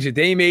signings that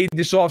they made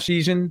this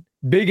offseason,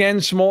 big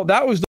and small,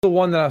 that was the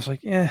one that I was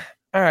like, yeah,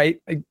 all right.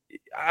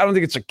 I don't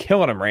think it's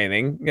killing him or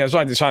anything. It's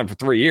not like they signed for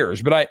 3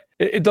 years, but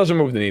it doesn't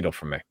move the needle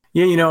for me.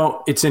 Yeah,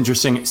 it's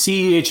interesting.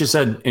 CEH has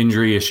had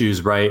injury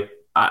issues, right?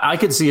 I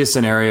could see a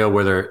scenario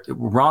where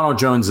Ronald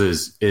Jones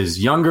is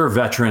younger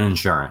veteran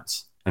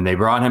insurance, and they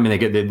brought him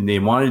and they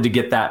wanted to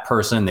get that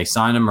person. They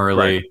signed him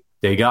early.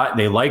 Right.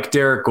 They like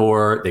Derek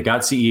Gore. They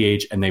got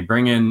CEH, and they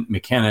bring in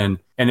McKinnon.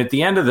 And at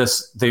the end of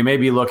this, they may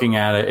be looking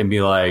at it and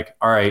be like,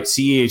 all right,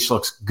 CEH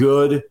looks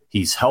good.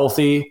 He's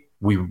healthy.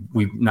 We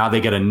now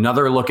they get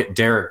another look at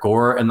Derek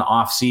Gore in the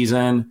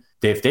offseason.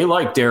 If they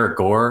like Derek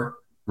Gore,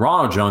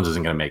 Ronald Jones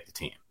isn't going to make the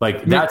team.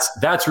 Like,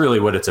 that's really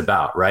what it's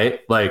about,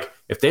 right? Like,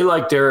 if they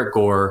like Derek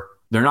Gore,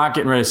 they're not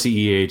getting rid of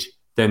CEH,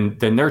 then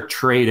they're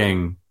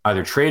trading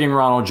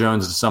Ronald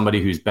Jones to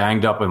somebody who's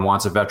banged up and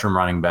wants a veteran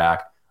running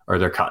back, or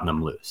they're cutting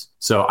them loose.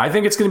 So I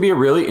think it's going to be a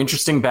really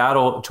interesting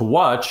battle to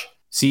watch.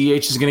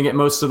 CEH is going to get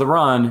most of the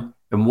run,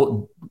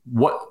 and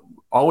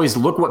always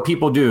look what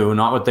people do,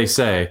 not what they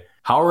say.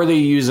 How are they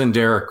using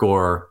Derek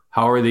Gore?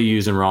 How are they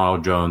using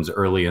Ronald Jones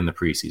early in the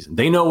preseason?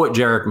 They know what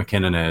Jerick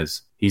McKinnon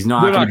is. They're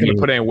not going to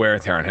put any wear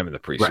and tear on him in the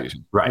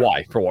preseason. Right.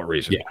 Why? For what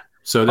reason? Yeah.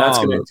 So it's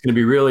going to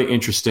be really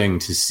interesting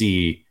to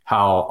see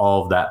how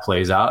all of that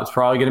plays out. It's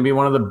probably going to be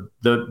one of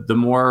the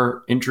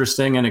more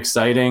interesting and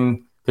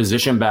exciting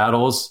position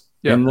battles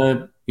in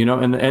the,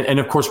 and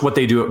of course what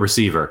they do at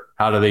receiver.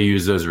 How do they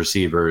use those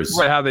receivers?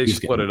 Right, how they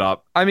split it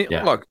up. I mean,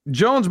 look,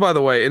 Jones, by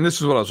the way, and this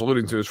is what I was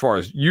alluding to as far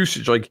as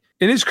usage, like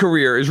in his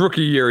career, his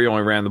rookie year, he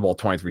only ran the ball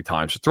 23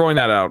 times. So throwing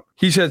that out,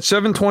 he's had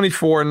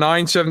 724,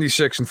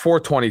 976, and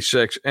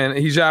 426, and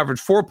he's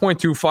averaged 4.2,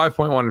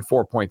 5.1, and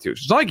 4.2. So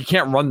it's not like he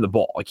can't run the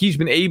ball. Like, he's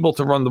been able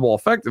to run the ball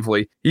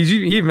effectively. He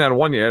even had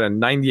one year, had a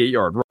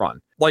 98-yard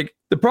run. Like,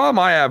 the problem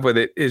I have with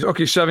it is,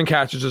 okay, 7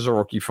 catches as a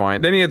rookie,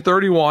 fine. Then he had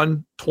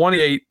 31,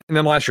 28, and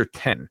then last year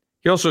 10.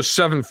 He also has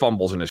 7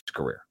 fumbles in his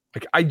career.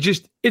 Like,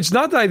 it's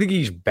not that I think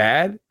he's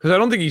bad, because I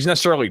don't think he's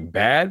necessarily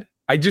bad.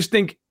 I just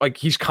think, like,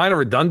 he's kind of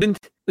redundant.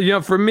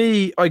 For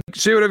me, like,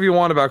 say whatever you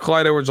want about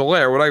Clyde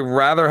Edwards-Helaire. Would I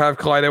rather have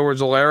Clyde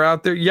Edwards-Helaire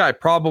out there? Yeah, I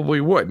probably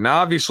would.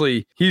 Now,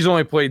 obviously, he's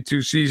only played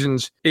 2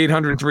 seasons,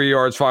 803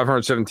 yards,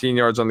 517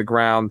 yards on the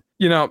ground.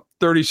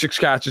 36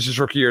 catches his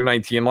rookie year,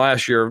 19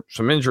 last year,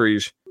 some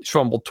injuries. He's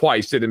fumbled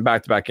twice, did in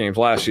back-to-back games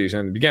last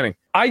season in the beginning.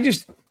 I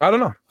don't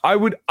know.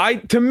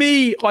 To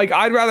me, like,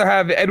 I'd rather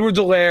have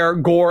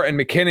Edwards-Helaire, Gore, and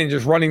McKinnon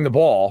just running the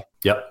ball.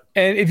 Yep.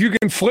 And if you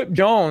can flip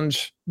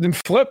Jones, then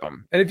flip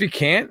him. And if you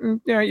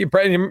can't, you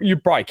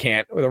probably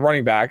can't with a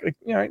running back.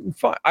 Like,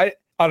 fine. I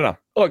don't know.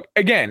 Look,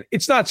 again,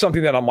 it's not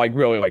something that I'm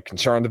really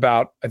concerned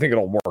about. I think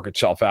it'll work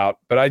itself out.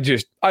 But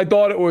I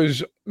thought it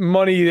was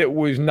money that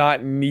was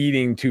not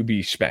needing to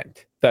be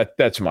spent.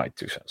 That's my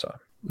 2 cents on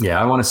it. Yeah,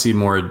 I want to see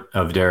more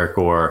of Derek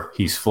Gore.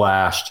 He's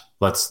flashed.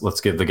 Let's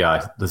give the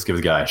guy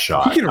a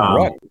shot. He can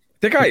run.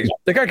 That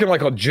guy can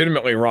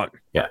legitimately run.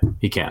 Yeah,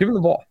 he can. Give him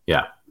the ball.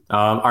 Yeah.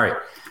 All right.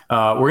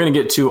 We're going to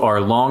get to our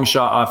long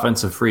shot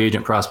offensive free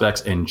agent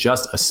prospects in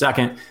just a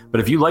second. But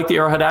if you like the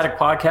Arrowhead Addict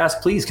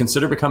podcast, please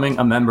consider becoming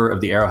a member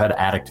of the Arrowhead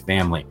Addict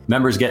family.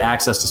 Members get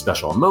access to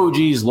special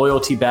emojis,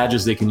 loyalty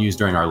badges they can use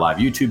during our live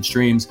YouTube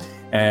streams,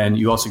 And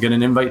you also get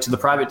an invite to the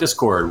private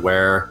Discord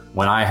where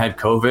when I had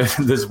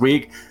COVID this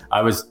week,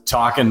 I was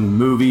talking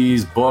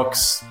movies,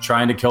 books,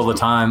 trying to kill the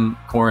time,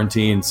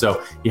 quarantine.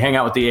 So you hang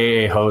out with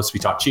the AA hosts. We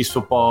talk Chiefs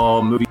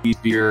football, movies,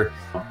 beer.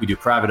 We do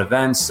private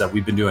events.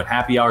 We've been doing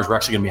happy hours. We're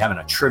actually going to be having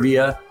a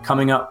trivia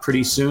coming up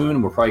pretty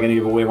soon. We're probably going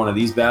to give away one of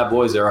these bad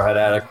boys, Arrowhead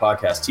Addict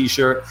Podcast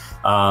t-shirt.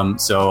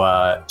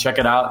 So check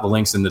it out. The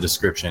link's in the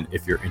description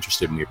if you're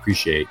interested, and we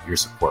appreciate your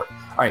support.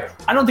 All right.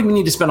 I don't think we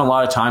need to spend a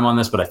lot of time on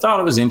this, but I thought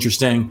it was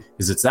interesting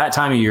because it's that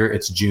time of year.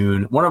 It's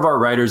June. One of our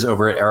writers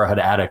over at Arrowhead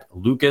Addict,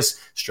 Lucas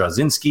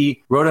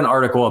Straczynski, wrote an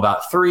article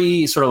about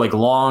 3 sort of like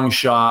long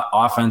shot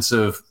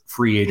offensive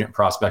free agent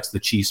prospects the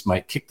Chiefs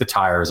might kick the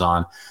tires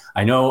on.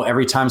 I know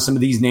every time some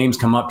of these names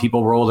come up,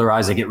 people roll their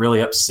eyes. They get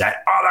really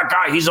upset. Oh, that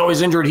guy, he's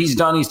always injured. He's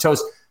done. He's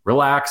toast.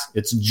 Relax.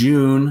 It's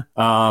June.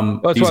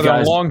 That's why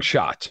they're long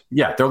shots.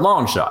 Yeah, they're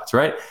long shots,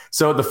 right?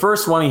 So the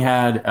first one he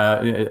had,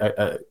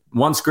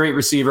 once great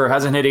receiver,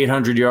 hasn't hit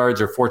 800 yards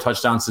or 4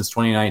 touchdowns since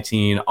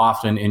 2019,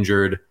 often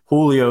injured,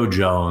 Julio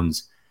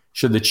Jones.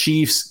 Should the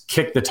Chiefs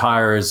kick the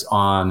tires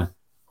on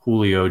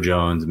Julio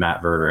Jones,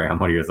 Matt Verderame?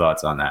 What are your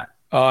thoughts on that?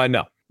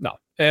 No.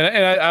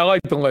 And I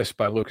like the list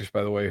by Lucas,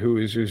 by the way,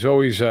 who's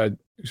always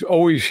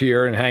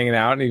here and hanging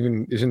out, and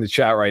even is in the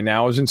chat right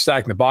now. I was in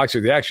Stacking the Box.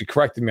 They actually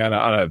corrected me on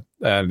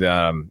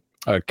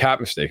a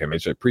cap mistake I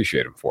made, so I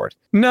appreciate him for it.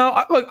 No,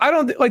 I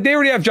don't like. They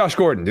already have Josh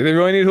Gordon. Do they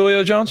really need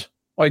Julio Jones?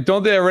 Like,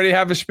 don't they already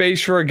have a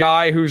space for a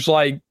guy who's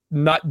like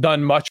not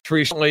done much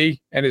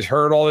recently and is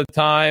hurt all the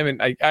time?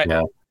 And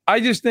I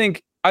just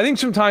think. I think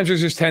sometimes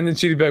there's this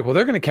tendency to be like, well,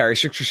 they're going to carry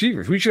 6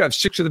 receivers. We should have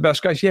 6 of the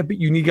best guys. Yeah, but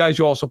you need guys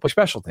who also play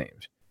special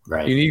teams.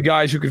 Right. You need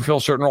guys who can fill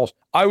certain roles.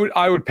 I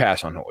would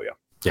pass on Julio.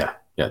 Yeah.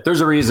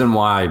 There's a reason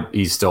why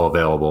he's still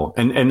available,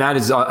 and that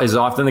is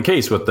often the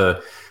case with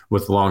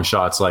long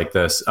shots like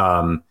this.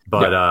 I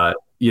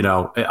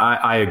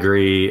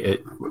agree.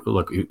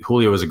 Look,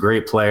 Julio was a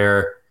great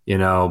player.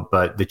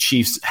 But the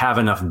Chiefs have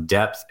enough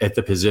depth at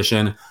the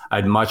position.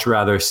 I'd much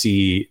rather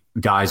see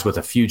guys with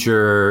a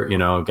future,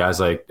 guys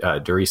like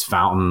Darius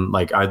Fountain.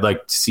 Like, I'd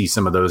like to see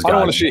some of those guys. I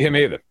don't want to see him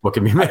either. What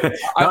can be not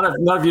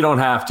if you don't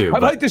have to.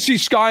 I'd like to see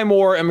Sky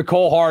Moore and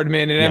McCole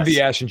Hardman and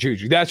MVS and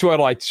Juju. That's what I'd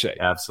like to see.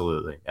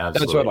 Absolutely. That's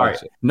what I'd like to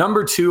see.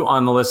 Number 2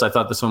 on the list, I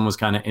thought this one was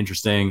kind of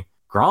interesting.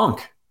 Rob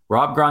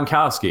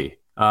Gronkowski.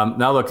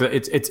 Now look,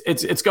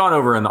 it's gone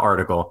over in the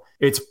article.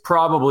 It's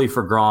probably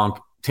for Gronk,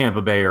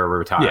 Tampa Bay or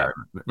retire,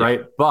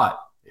 right? But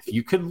if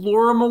you could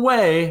lure him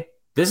away,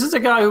 this is a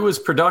guy who was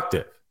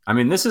productive. I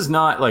mean, this is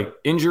not like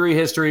injury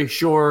history,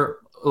 sure,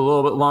 a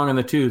little bit long in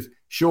the tooth,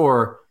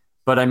 sure.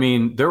 But I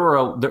mean,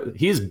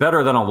 he's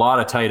better than a lot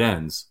of tight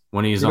ends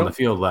when he's on the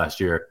field last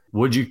year.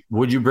 Would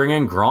you bring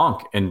in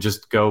Gronk and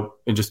just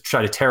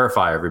try to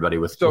terrify everybody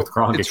with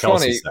Gronk and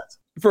Kelsey sets?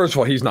 First of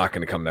all, he's not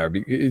going to come there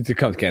to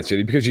come to Kansas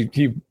City because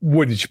he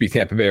wouldn't be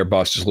Tampa Bay or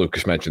bust, as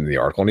Lucas mentioned in the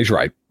article, and he's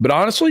right. But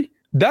honestly,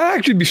 that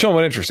actually be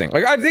somewhat interesting.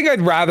 Like, I think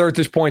I'd rather at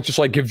this point just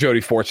like give Jody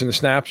Fortson the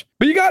snaps.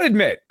 But you got to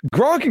admit,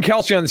 Gronk and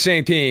Kelsey on the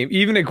same team,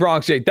 even at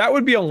Gronk's age, that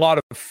would be a lot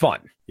of fun.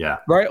 Yeah.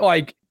 Right?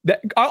 Like,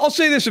 I'll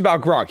say this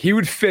about Gronk. He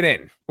would fit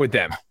in with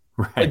them.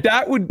 Right. Like,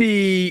 that would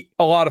be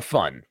a lot of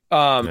fun.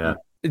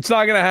 It's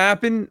not going to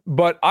happen,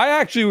 but I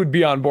actually would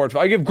be on board.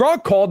 Like, if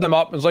Gronk called them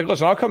up and was like,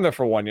 listen, I'll come there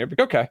for 1 year.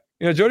 But okay.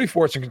 Jody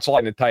Fortson can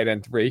slide in a tight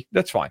end 3.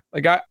 That's fine.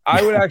 Like,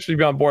 I would actually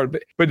be on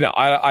board. But no,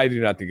 I do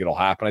not think it'll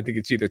happen. I think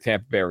it's either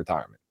Tampa Bay or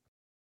retirement.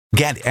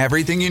 Get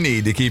everything you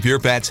need to keep your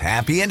pets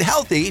happy and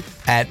healthy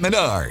at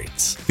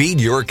Menards. Feed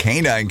your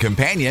canine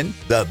companion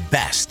the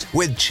best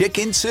with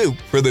chicken soup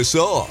for the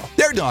soul.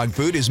 Their dog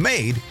food is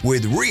made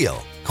with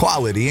real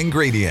quality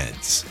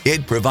ingredients.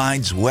 It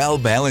provides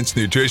well-balanced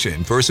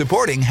nutrition for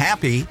supporting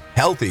happy,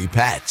 healthy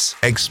pets.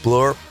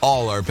 Explore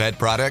all our pet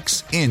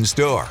products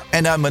in-store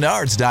and on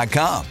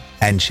Menards.com.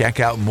 And check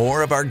out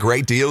more of our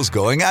great deals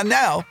going on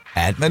now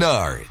at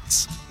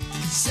Menards.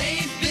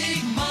 Save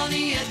big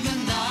money at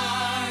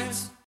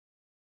Menards.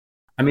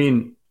 I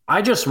mean,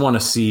 I just want to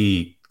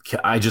see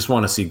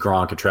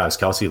Gronk and Travis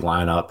Kelce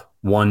line up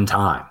one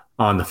time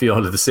on the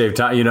field at the same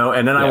time,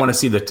 and then I want to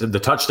see the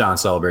touchdown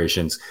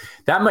celebrations.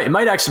 It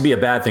might actually be a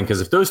bad thing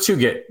because if those two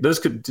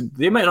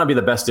they might not be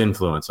the best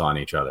influence on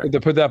each other.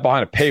 To put that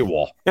behind a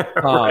paywall,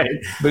 right?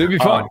 But it'd be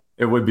fun.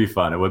 It would be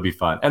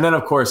fun. And then,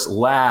 of course,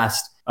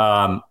 last,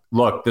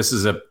 look, this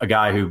is a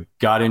guy who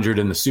got injured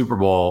in the Super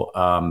Bowl,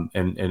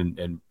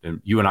 and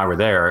you and I were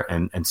there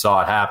and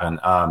saw it happen.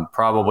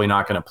 Probably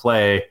not going to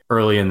play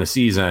early in the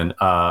season.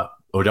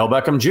 Odell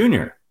Beckham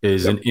Jr.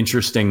 is an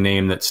interesting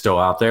name that's still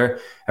out there.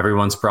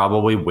 Everyone's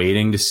probably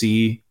waiting to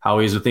see how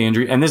he's with the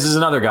injury. And this is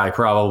another guy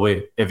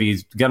probably, if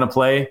he's going to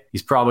play,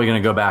 he's probably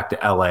going to go back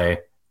to L.A.,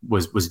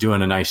 was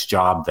doing a nice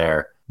job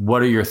there.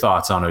 What are your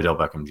thoughts on Odell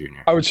Beckham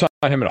Jr.? I would sign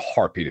him in a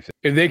heartbeat.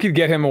 If they could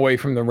get him away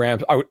from the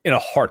Rams, I would, in a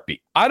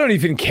heartbeat. I don't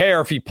even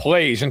care if he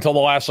plays until the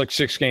last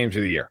 6 games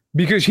of the year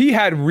because he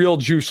had real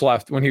juice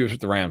left when he was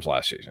with the Rams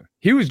last season.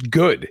 He was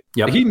good.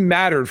 Yep. He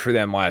mattered for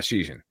them last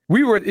season.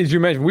 We were, as you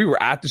mentioned, we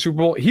were at the Super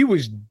Bowl. He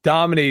was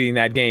dominating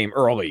that game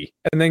early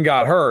and then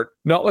got hurt.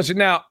 No, listen,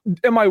 now,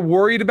 am I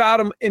worried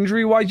about him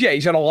injury-wise? Yeah,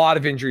 he's had a lot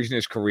of injuries in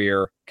his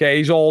career. Okay,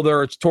 he's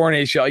older. It's torn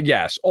ACL.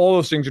 Yes, all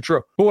those things are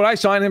true. But would I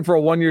sign him for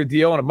a one-year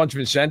deal and a bunch of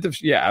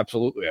incentives? Yeah,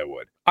 absolutely I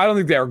would. I don't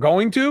think they're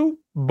going to,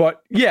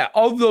 but yeah,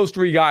 of those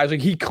three guys,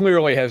 like he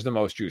clearly has the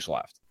most juice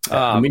left.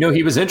 We know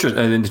he was interested,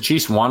 and the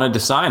Chiefs wanted to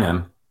sign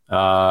him.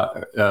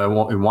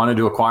 Wanted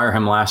to acquire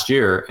him last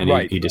year,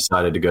 and he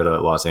decided to go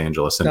to Los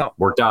Angeles, and it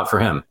worked out for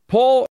him.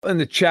 Paul in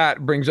the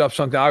chat brings up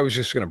something I was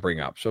just going to bring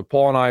up. So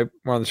Paul and I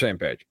were on the same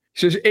page. He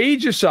says,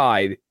 age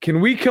aside, can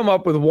we come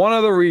up with one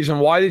other reason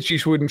why the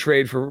Chiefs wouldn't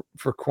trade for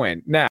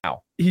Quinn?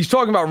 Now, he's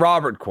talking about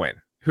Robert Quinn,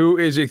 who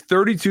is a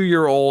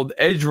 32-year-old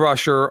edge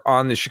rusher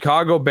on the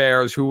Chicago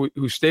Bears who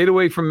stayed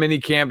away from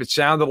minicamp. It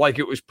sounded like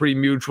it was pretty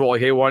mutual.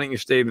 Like, hey, why don't you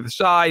stay to the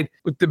side?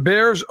 But the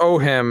Bears owe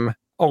him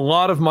a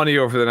lot of money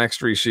over the next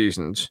 3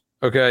 seasons.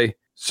 Okay.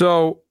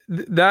 So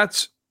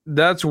that's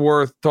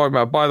worth talking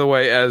about. By the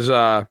way, as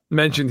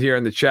mentioned here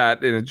in the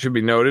chat, and it should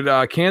be noted,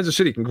 Kansas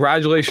City,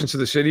 congratulations to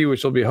the city,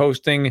 which will be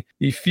hosting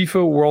the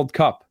FIFA World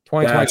Cup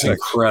 2026. That's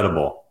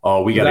incredible.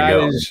 Oh, we got to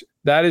go.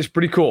 That is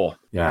pretty cool.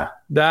 Yeah.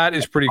 That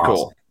is pretty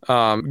awesome.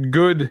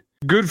 Cool.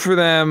 Good for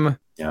them.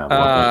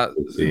 Yeah.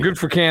 Good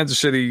for Kansas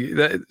City.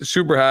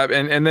 Super happy.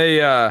 And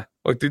they,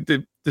 look,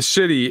 the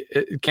city,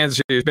 Kansas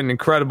City, has been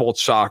incredible at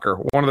soccer.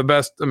 One of the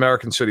best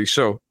American cities.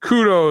 So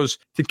kudos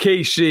to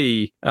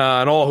KC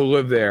and all who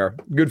live there.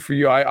 Good for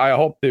you. I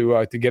hope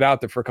to get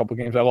out there for a couple of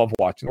games. I love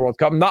watching the World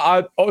Cup.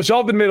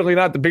 Self-admittedly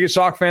not the biggest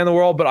soccer fan in the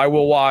world, but I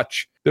will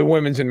watch the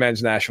women's and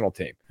men's national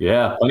team.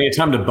 Yeah, plenty of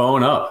time to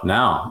bone up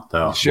now,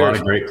 though. Seriously. A lot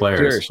of great players.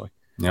 Seriously.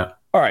 Yeah.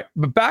 All right,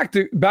 but back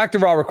to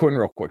Robert Quinn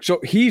real quick. So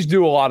he's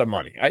due a lot of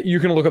money. You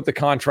can look up the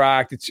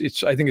contract.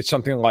 It's I think it's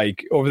something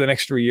like over the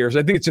next 3 years.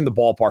 I think it's in the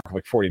ballpark of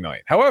like $40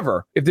 million.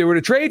 However, if they were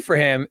to trade for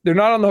him, they're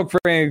not on the hook for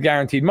any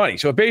guaranteed money.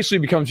 So it basically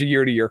becomes a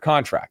year-to-year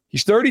contract.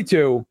 He's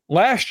 32.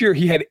 Last year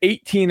he had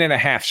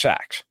 18.5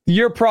 sacks. The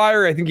year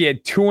prior, I think he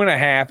had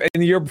 2.5,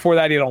 and the year before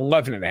that he had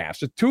 11.5.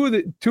 So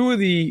two of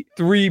the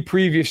 3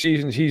 previous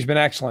seasons he's been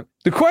excellent.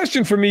 The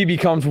question for me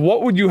becomes,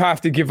 what would you have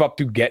to give up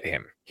to get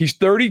him? He's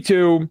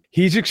 32.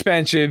 He's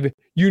expensive.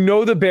 You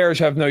know the Bears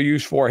have no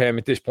use for him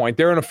at this point.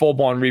 They're in a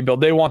full-blown rebuild.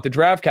 They want the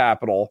draft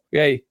capital.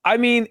 Okay. I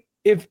mean,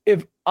 if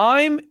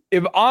I'm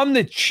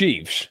the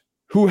Chiefs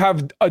who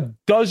have a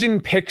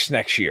dozen picks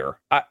next year,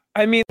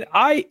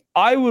 I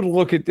would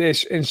look at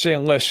this and say,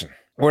 listen,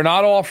 we're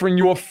not offering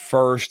you a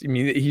first. I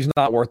mean, he's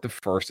not worth the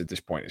first at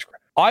this point.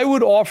 I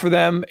would offer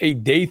them a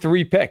day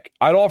 3 pick.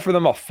 I'd offer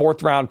them a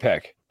 4th round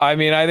pick. I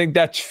mean, I think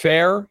that's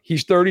fair.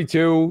 He's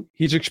 32.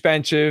 He's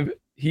expensive.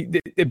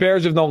 The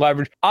Bears have no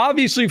leverage.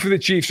 Obviously, for the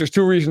Chiefs, there's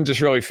 2 reasons this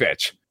really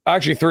fits.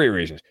 Actually, 3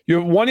 reasons. You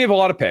have a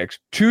lot of picks.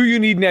 2, you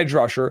need an edge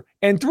rusher.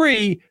 And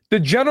 3, the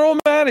general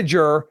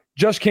manager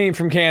just came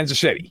from Kansas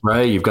City.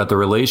 Right. You've got the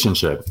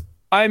relationship.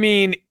 I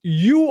mean,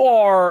 you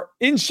are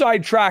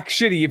inside Track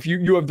City. If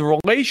you have the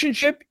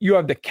relationship, you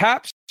have the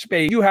cap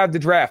space, you have the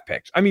draft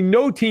picks. I mean,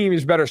 no team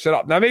is better set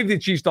up. Now, maybe the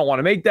Chiefs don't want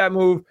to make that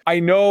move. I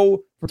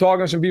know we're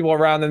talking to some people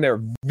around them.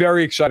 They're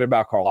very excited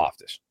about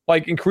Karlaftis.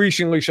 Like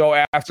increasingly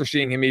so after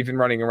seeing him even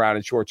running around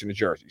in shorts and a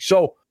jersey.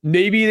 So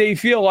maybe they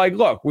feel like,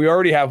 look, we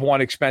already have one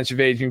expensive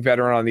aging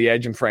veteran on the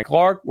edge in Frank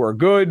Clark. We're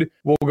good.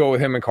 We'll go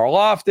with him and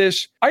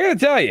Karlaftis. I got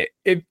to tell you,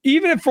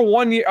 even if for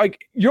 1 year,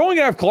 like you're only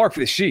going to have Clark for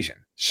this season.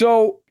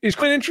 So is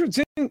Quinn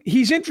interesting?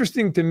 He's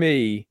interesting to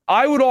me.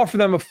 I would offer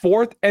them a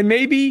 4th, and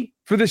maybe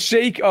for the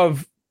sake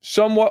of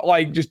somewhat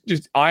like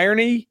just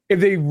irony, if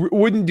they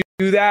wouldn't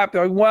do that,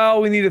 they're like,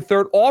 well, we need a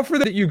 3rd. Offer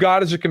that you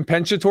got as a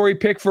compensatory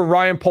pick for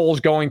Ryan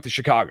Poles going to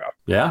Chicago.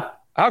 Yeah.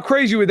 How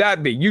crazy would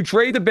that be? You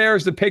trade the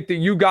Bears the pick that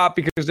you got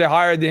because they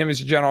hired him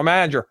as a general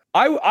manager.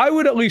 I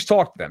would at least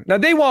talk to them. Now,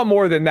 they want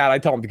more than that. I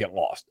tell them to get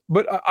lost.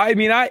 But, if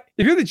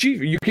you're the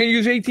Chiefs, you can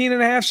use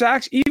 18.5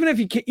 sacks. Even if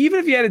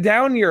you had a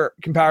down year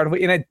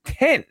comparatively and a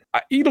 10,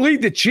 you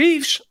lead the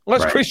Chiefs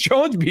unless Chris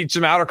Jones beats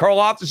him out or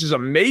Karlaftis is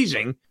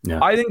amazing. Yeah.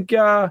 I think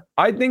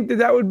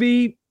that would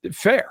be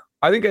fair.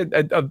 I think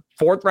a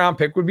 4th round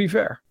pick would be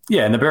fair.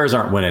 Yeah, and the Bears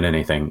aren't winning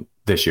anything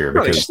this year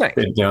because they're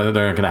not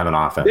going to have an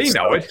offense. They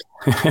know it.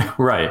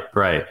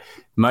 Right.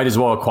 Might as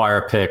well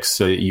acquire picks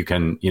so that you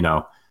can,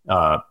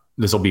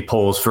 this will be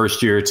Poles'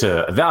 first year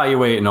to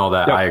evaluate and all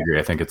that. Yep. I agree.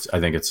 I think it's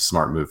a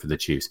smart move for the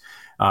Chiefs.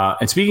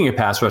 And speaking of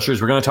pass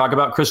rushers, we're going to talk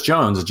about Chris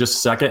Jones in just a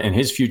second and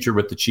his future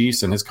with the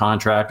Chiefs and his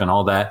contract and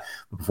all that.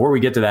 But before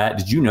we get to that,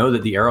 did you know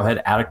that the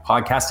Arrowhead Addict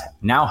podcast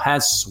now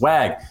has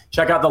swag?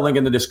 Check out the link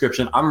in the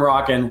description. I'm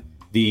rocking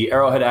the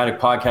Arrowhead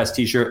Addict podcast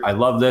t-shirt. I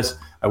love this.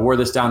 I wore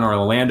this down in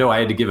Orlando. I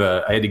had to give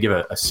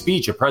a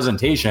speech, a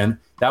presentation.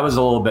 That was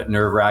a little bit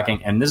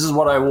nerve-wracking. And this is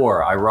what I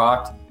wore. I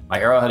rocked my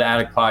Arrowhead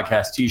Addict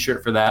podcast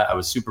t-shirt for that. I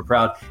was super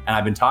proud. And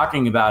I've been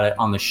talking about it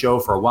on the show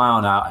for a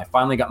while now. I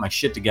finally got my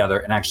shit together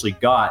and actually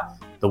got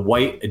the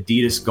white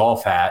Adidas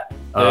golf hat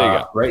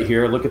right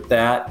here. Look at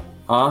that.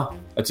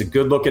 That's a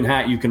good looking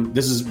hat.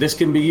 This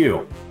can be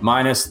you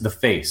minus the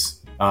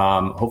face.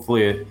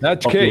 Hopefully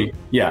that's key.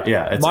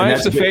 Yeah.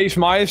 Minus the face,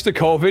 minus the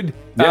COVID.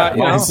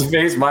 Minus the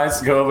face, minus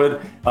the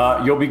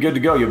COVID. You'll be good to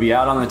go. You'll be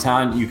out on the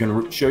town. You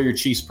can show your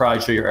Chiefs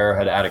pride, show your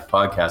Arrowhead Addict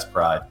podcast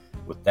pride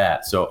with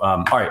that. So,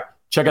 all right,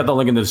 check out the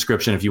link in the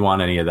description if you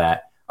want any of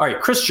that. All right,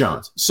 Chris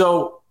Jones.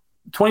 So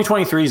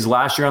 2023 is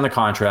last year on the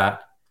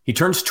contract. He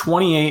turns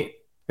 28.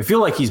 I feel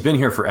like he's been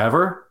here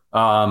forever.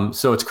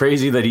 So it's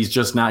crazy that he's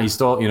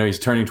still, he's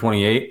turning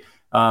 28.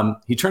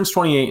 He turns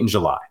 28 in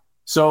July.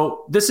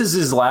 So this is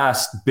his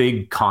last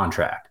big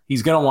contract.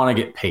 He's going to want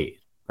to get paid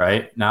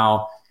right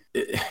now.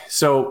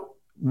 So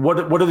what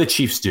do the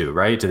Chiefs do,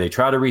 right? Do they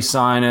try to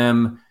re-sign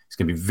him? It's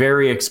going to be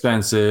very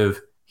expensive.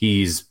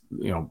 He's,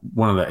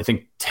 one of the, I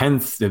think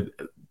 10th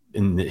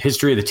in the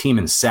history of the team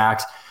in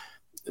sacks.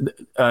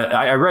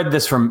 I read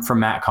this from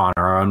Matt Connor,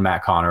 our own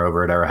Matt Connor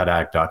over at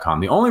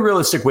arrowheadaddict.com. The only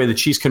realistic way the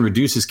Chiefs can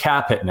reduce his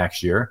cap hit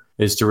next year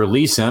is to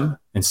release him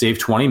and save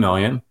 $20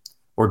 million,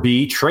 or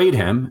B, trade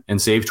him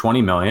and save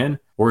 $20 million,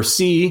 or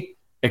C,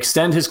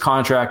 extend his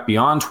contract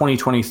beyond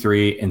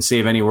 2023 and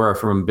save anywhere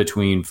from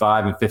between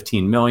 $5 and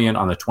 $15 million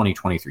on the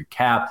 2023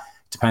 cap.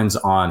 Depends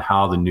on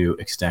how the new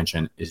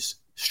extension is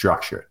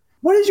structured.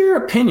 What is your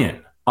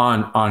opinion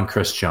on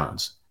Chris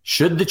Jones?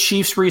 Should the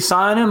Chiefs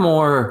re-sign him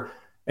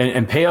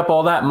and pay up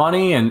all that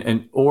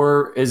money,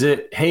 or is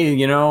it, hey,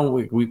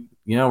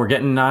 we're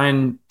getting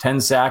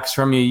 9-10 sacks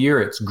from you a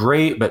year. It's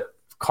great, but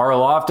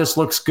Karlaftis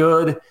looks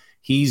good.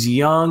 He's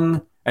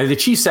young. And the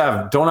Chiefs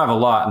don't have a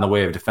lot in the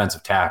way of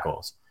defensive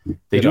tackles.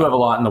 They do have a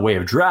lot in the way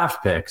of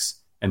draft picks,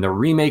 and they're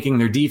remaking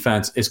their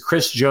defense. Is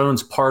Chris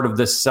Jones part of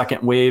this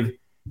second wave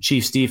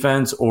Chiefs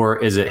defense, or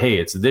is it, hey,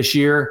 it's this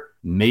year,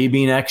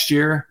 maybe next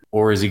year,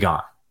 or is he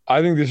gone?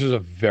 I think this is a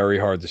very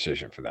hard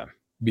decision for them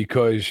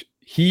because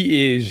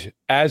he is,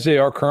 as they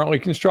are currently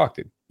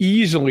constructed,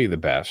 easily the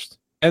best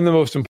and the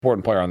most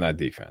important player on that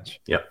defense.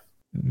 Yep.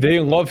 They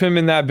love him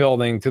in that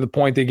building to the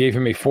point they gave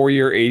him a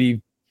 4-year,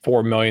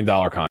 $84 million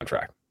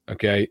contract.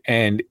 Okay.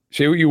 And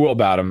say what you will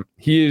about him.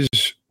 He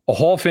is a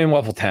Hall of Fame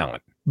level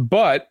talent.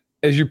 But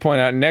as you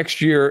point out,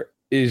 next year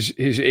is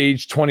his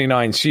age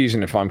 29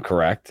 season, if I'm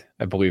correct.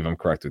 I believe I'm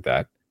correct with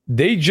that.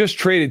 They just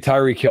traded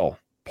Tyreek Hill.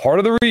 Part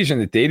of the reason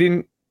that they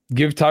didn't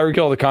give Tyreek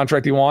Hill the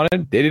contract he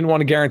wanted, they didn't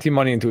want to guarantee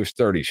money into his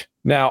 30s.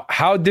 Now,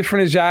 how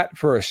different is that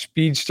for a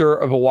speedster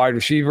of a wide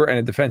receiver and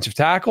a defensive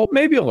tackle?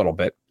 Maybe a little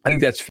bit. I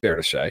think that's fair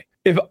to say.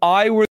 If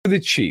I were the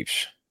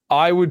Chiefs,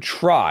 I would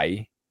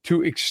try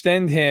to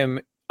extend him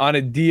on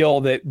a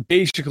deal that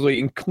basically,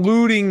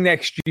 including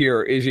next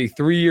year, is a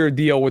 3-year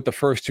deal with the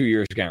first 2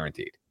 years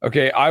guaranteed.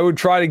 Okay, I would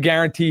try to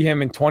guarantee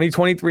him in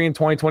 2023 and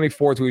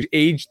 2024 to his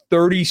age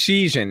 30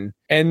 season,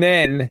 and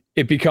then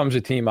it becomes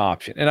a team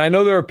option. And I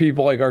know there are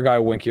people like our guy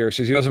Wink here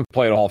says he doesn't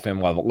play at a Hall of Fame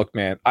level. Look,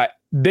 man,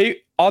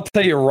 I'll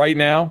tell you right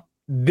now,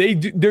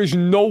 there's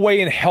no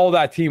way in hell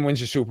that team wins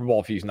the Super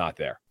Bowl if he's not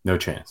there. No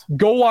chance.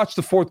 Go watch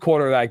the fourth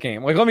quarter of that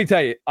game. Like, let me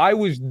tell you, I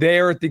was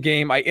there at the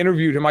game. I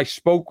interviewed him. I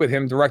spoke with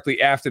him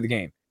directly after the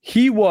game.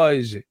 He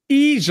was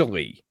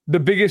easily the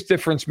biggest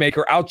difference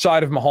maker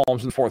outside of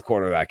Mahomes in the fourth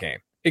quarter of that game,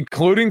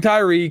 including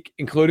Tyreek,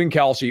 including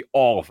Kelsey,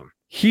 all of them.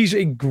 He's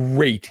a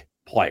great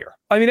player.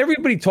 I mean,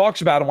 everybody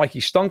talks about him like he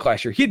stunk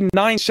last year. He had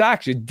 9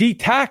 sacks, a D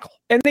tackle,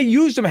 and they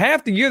used him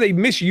half the year. They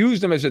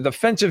misused him as a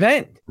defensive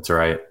end. That's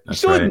right.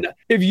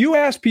 If you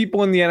ask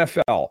people in the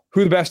NFL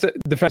who the best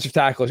defensive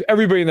tackle is,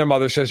 everybody and their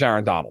mother says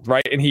Aaron Donald,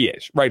 right? And he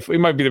is, right? He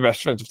might be the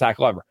best defensive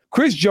tackle ever.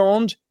 Chris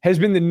Jones has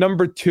been the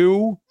number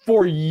 2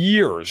 for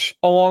years,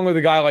 along with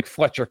a guy like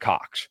Fletcher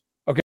Cox.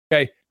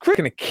 Okay, Chris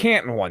in a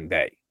Canton one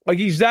day. Like,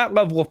 he's that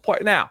level of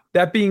player. Now,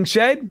 that being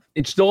said,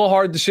 it's still a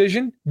hard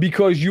decision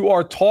because you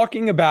are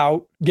talking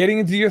about getting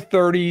into your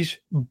 30s.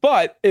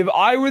 But if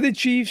I were the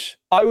Chiefs,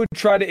 I would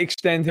try to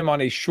extend him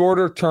on a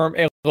shorter term.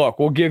 And look,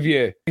 we'll give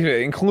you,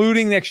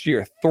 including next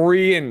year,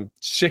 3 and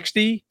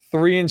 60,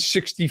 3 and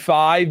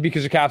 65,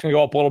 because the cap's going to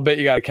go up a little bit.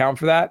 You got to account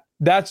for that.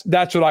 That's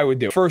what I would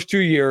do. First 2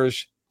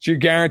 years, so you're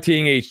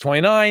guaranteeing age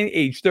 29,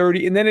 age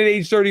 30, and then at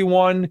age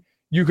 31,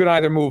 you can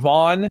either move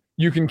on,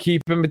 you can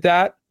keep him at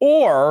that,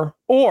 or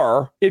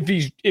if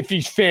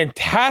he's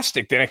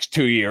fantastic the next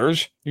 2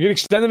 years, you can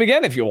extend him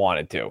again if you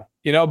wanted to.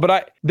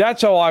 But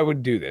that's how I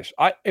would do this.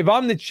 If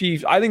I'm the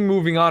Chiefs, I think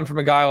moving on from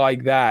a guy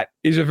like that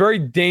is a very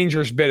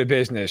dangerous bit of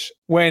business.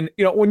 When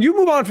you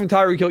move on from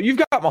Tyreek Hill,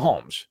 you've got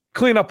Mahomes.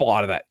 Clean up a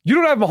lot of that. You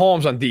don't have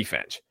Mahomes on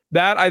defense.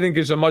 That, I think,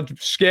 is a much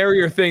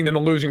scarier thing than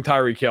losing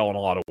Tyreek Hill in a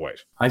lot of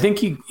ways. I think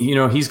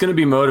he's going to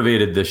be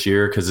motivated this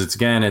year because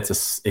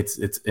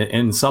it's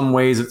in some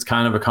ways it's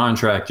kind of a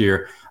contract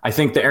year. I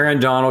think the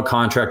Aaron Donald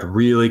contract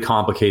really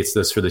complicates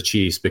this for the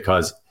Chiefs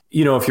because,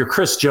 if you're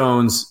Chris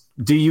Jones,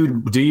 do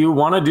you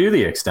want to do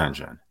the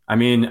extension? I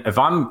mean, if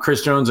I'm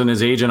Chris Jones and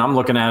his agent, I'm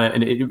looking at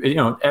it,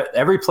 and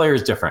every player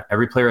is different.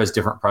 Every player has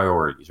different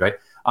priorities, right?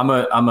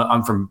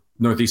 I'm from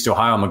Northeast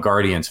Ohio. I'm a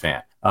Guardians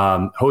fan.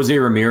 Jose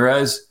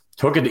Ramirez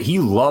took it. He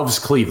loves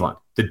Cleveland.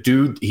 The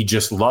dude, he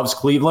just loves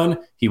Cleveland.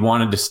 He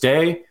wanted to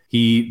stay.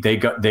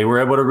 They were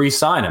able to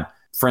re-sign him.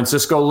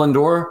 Francisco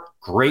Lindor,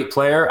 great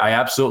player. I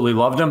absolutely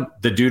loved him.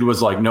 The dude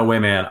was like, no way,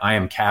 man. I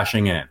am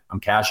cashing in. I'm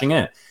cashing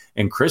in.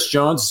 And Chris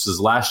Jones, this is his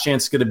last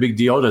chance to get a big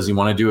deal. Does he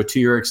want to do a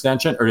 2-year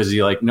extension, or does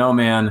he like, no,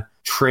 man,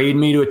 trade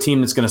me to a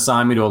team that's going to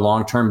sign me to a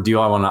long-term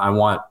deal? I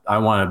want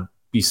to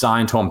be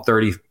signed till I'm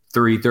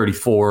 33,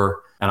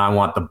 34, and I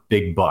want the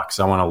big bucks.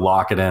 I want to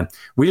lock it in.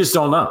 We just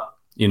don't know.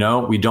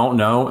 We don't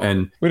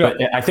know.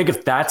 But I think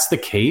if that's the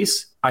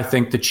case, I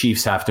think the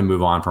Chiefs have to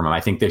move on from him.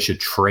 I think they should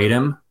trade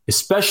him,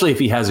 especially if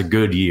he has a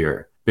good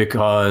year.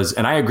 Because,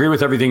 and I agree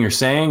with everything you're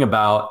saying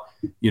about,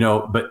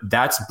 but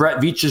that's Brett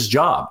Veach's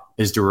job,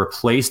 is to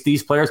replace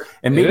these players.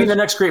 And maybe the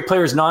next great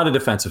player is not a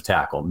defensive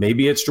tackle.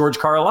 Maybe it's George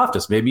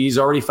Karlaftis. Maybe he's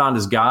already found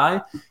his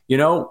guy,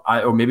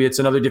 or maybe it's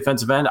another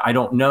defensive end. I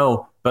don't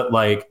know. But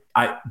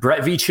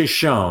Brett Veach has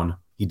shown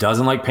he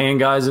doesn't like paying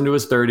guys into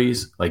his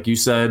 30s. Like you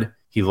said,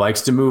 he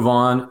likes to move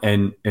on.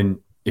 And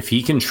if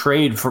he can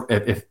trade for,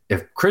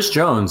 if Chris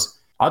Jones,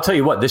 I'll tell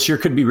you what, this year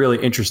could be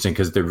really interesting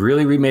because they've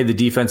really remade the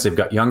defense. They've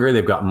got younger.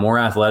 They've got more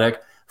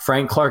athletic.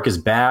 Frank Clark is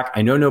back.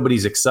 I know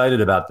nobody's excited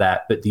about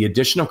that, but the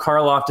addition of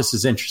Karlaftis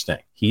is interesting.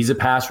 He's a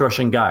pass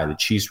rushing guy. The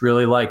Chiefs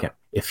really like him.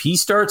 If he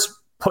starts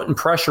putting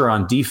pressure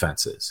on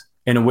defenses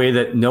in a way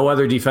that no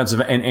other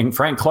defensive, and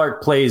Frank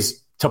Clark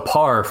plays to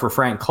par for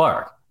Frank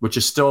Clark, which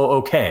is still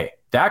okay.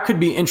 That could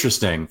be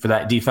interesting for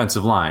that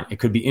defensive line. It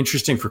could be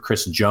interesting for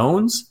Chris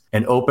Jones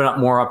and open up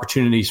more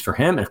opportunities for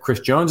him. If Chris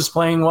Jones is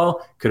playing well,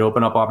 it could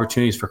open up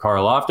opportunities for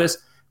Karlaftis.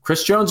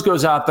 Chris Jones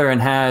goes out there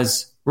and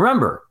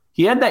remember,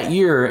 he had that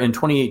year in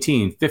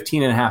 2018,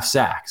 15 and a half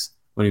sacks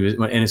when he was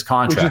in his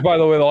contract. Which is, by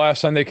the way, the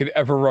last time they could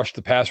ever rush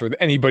the passer with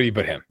anybody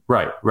but him.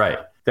 Right.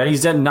 That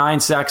he's done 9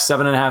 sacks,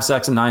 7.5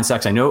 sacks, and 9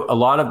 sacks. I know a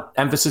lot of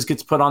emphasis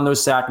gets put on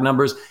those sack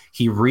numbers.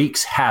 He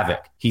wreaks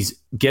havoc. He's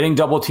getting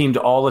double teamed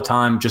all the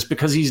time. Just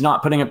because he's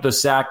not putting up those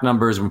sack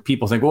numbers, when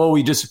people think, well,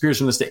 he disappears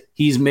from the state,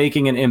 he's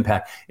making an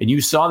impact. And you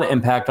saw the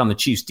impact on the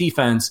Chiefs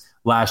defense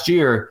last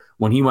year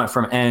when he went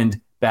from end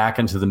back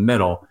into the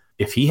middle.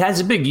 If he has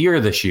a big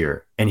year this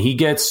year and he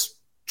gets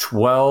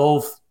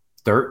 12,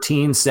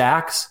 13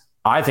 sacks,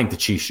 I think the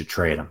Chiefs should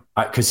trade him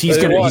because he's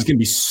going to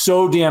be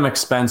so damn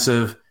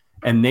expensive.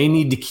 And they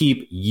need to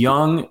keep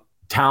young,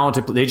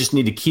 talented. They just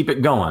need to keep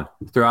it going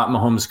throughout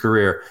Mahomes'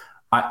 career.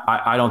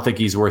 I don't think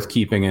he's worth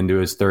keeping into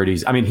his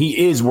 30s. I mean,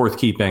 he is worth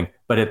keeping,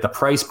 but at the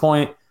price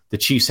point, the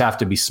Chiefs have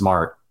to be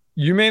smart.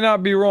 You may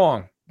not be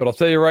wrong, but I'll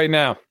tell you right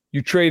now,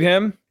 you trade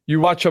him,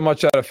 you watch how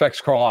much that affects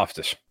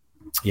Karlaftis.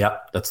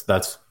 Yep,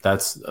 that's.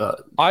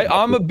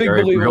 I'm a big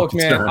believer. Look,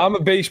 man, I'm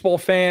a baseball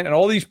fan, and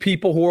all these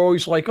people who are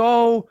always like,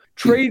 "Oh,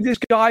 trade this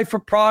guy for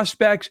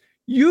prospects."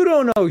 You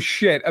don't know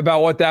shit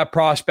about what that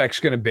prospect's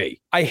going to be.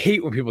 I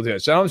hate when people do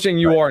this. And I'm saying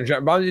you are in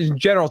general, but in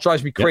general, it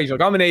drives me crazy.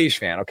 Like, I'm an A's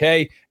fan,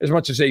 okay? As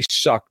much as they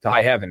suck to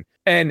high heaven.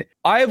 And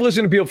I have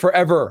listened to people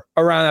forever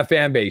around that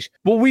fan base.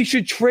 Well, we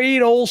should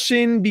trade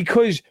Olsen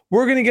because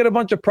we're going to get a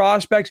bunch of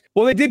prospects.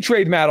 Well, they did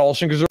trade Matt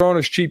Olsen because their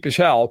owner's cheap as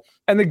hell.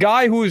 And the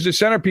guy who is the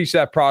centerpiece of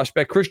that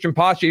prospect, Christian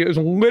Pache, is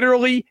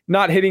literally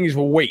not hitting his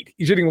weight.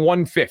 He's hitting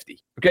 150.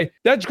 Okay?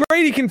 That's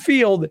great. He can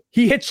field.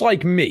 He hits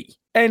like me.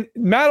 And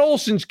Matt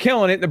Olson's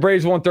killing it, and the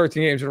Braves won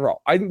 13 games in a row.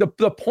 I think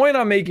the point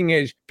I'm making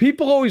is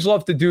people always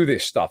love to do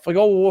this stuff. Like,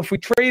 oh, well, if we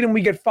trade him,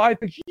 we get 5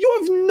 picks. You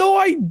have no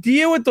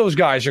idea what those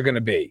guys are going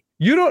to be.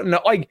 You don't know.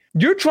 Like,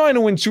 you're trying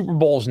to win Super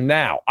Bowls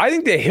now. I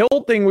think the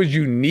Hill thing was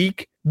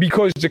unique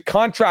because the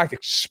contract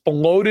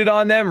exploded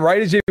on them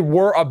right as they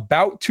were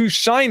about to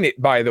sign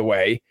it, by the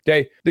way.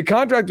 Okay? The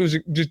contract was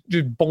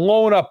just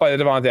blown up by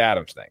the Devontae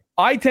Adams thing.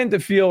 I tend to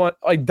feel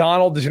like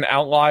Donald is an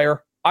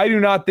outlier. I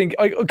do not think,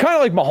 kind of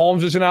like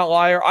Mahomes is an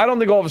outlier. I don't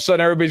think all of a sudden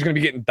everybody's going to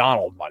be getting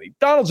Donald money.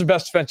 Donald's the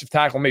best defensive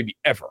tackle maybe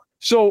ever.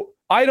 So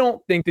I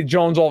don't think that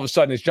Jones all of a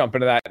sudden is jumping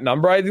to that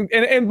number. I think,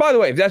 and by the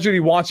way, if that's what he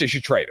wants, they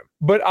should trade him.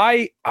 But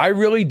I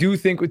really do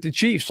think with the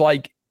Chiefs,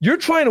 like, you're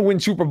trying to win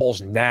Super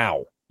Bowls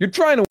now. You're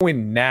trying to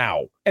win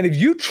now. And if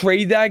you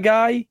trade that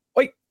guy,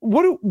 like,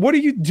 what are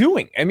you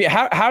doing? I mean,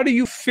 how do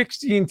you fix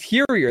the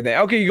interior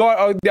then? Okay,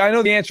 I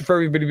know the answer for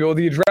everybody. Well,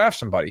 do you draft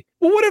somebody?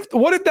 Well,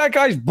 what if that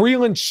guy's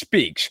Breeland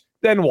Speaks?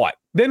 Then what?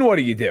 Then what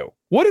do you do?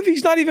 What if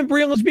he's not even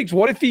Breeland Speaks?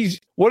 What if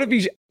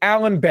he's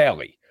Alan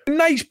Bailey? A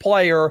nice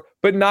player,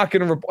 but not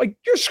going to like,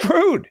 you're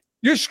screwed.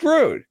 You're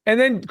screwed. And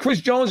then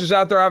Chris Jones is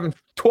out there having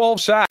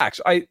 12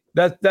 sacks.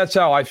 That's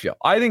how I feel.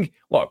 I think,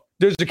 look,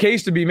 there's a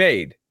case to be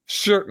made,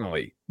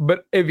 certainly.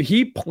 But if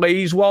he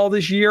plays well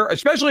this year,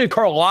 especially if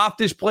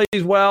Karlaftis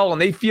plays well and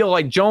they feel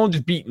like Jones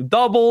is beating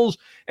doubles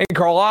and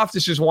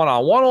Karlaftis is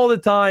one-on-one all the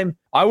time,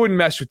 I wouldn't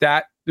mess with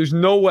that. There's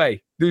no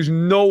way. There's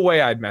no way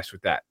I'd mess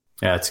with that.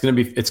 Yeah, it's gonna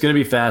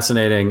be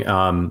fascinating.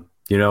 I'm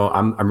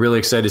really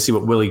excited to see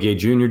what Willie Gay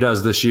Jr.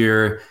 does this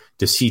year.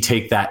 Does he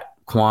take that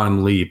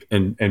quantum leap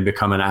and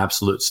become an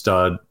absolute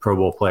stud Pro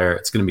Bowl player?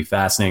 It's going to be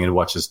fascinating to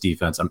watch this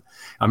defense.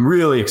 I'm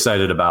really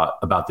excited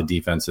about the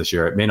defense this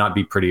year. It may not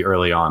be pretty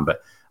early on,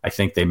 but I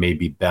think they may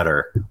be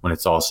better when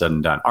it's all said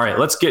and done. All right,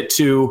 let's get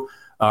to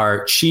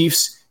our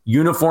Chiefs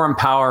uniform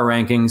power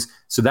rankings.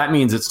 So that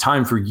means it's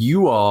time for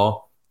you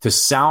all to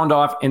sound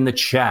off in the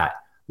chat.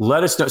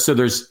 Let us know. So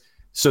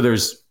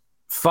there's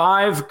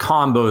 5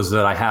 combos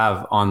that I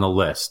have on the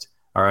list.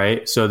 All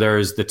right. So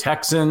there's the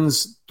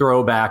Texans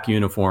throwback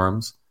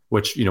uniforms.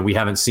 which, we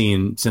haven't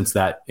seen since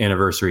that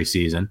anniversary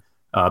season,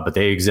 but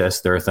they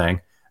exist. They're a thing.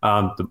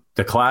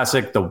 The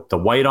classic, the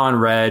white on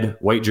red,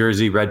 white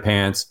jersey, red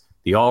pants,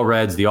 the all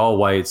reds, the all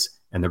whites,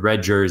 and the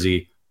red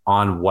jersey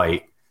on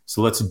white.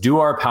 So let's do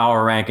our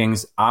power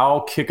rankings.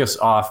 I'll kick us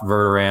off,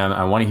 Verderam.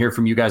 I want to hear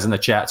from you guys in the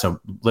chat. So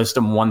list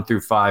them 1 through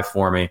 5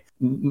 for me.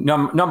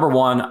 Number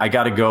 1, I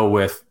got to go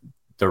with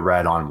the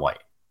red on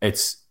white.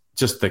 It's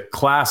just the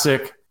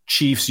classic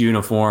Chiefs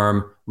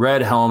uniform,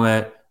 red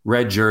helmet,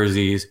 red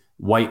jerseys,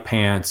 white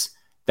pants.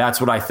 That's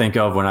what I think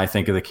of when I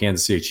think of the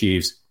Kansas City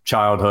Chiefs.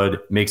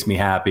 Childhood, makes me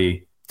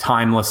happy,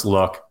 timeless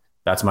look.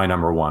 That's my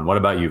number 1. What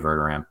about you,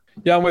 Verderam?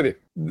 Yeah, I'm with you.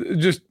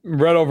 Just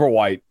red over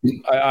white.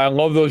 I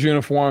love those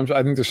uniforms.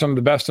 I think they're some of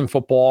the best in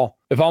football.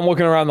 If I'm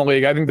looking around the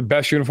league, I think the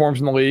best uniforms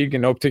in the league,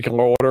 in no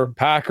particular order,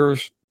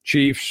 Packers,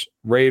 Chiefs,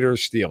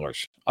 Raiders,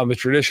 Steelers. I'm a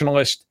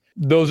traditionalist.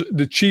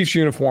 The Chiefs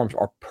uniforms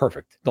are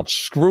perfect. Don't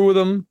screw with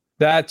them.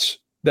 That's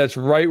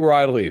right where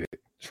I leave it.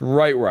 It's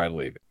right where I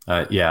leave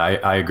it. Yeah,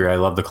 I agree. I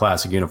love the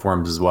classic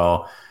uniforms as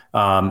well.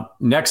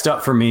 Next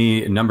up for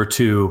me, number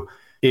 2,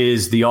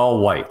 is the all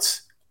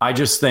whites. I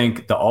just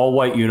think the all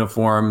white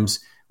uniforms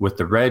with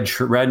the red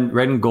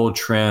and gold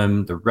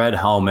trim, the red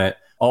helmet,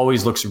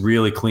 always looks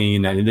really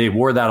clean. And they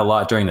wore that a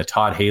lot during the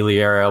Todd Haley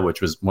era,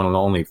 which was one of the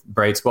only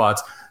bright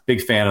spots.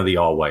 Big fan of the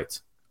all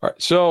whites. All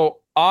right. So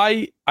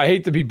I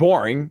hate to be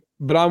boring,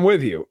 but I'm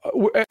with you.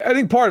 I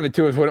think part of it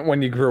too is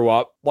when you grew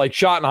up, like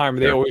Schottenheimer,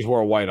 they always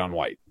wore white on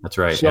white. That's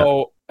right.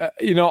 So,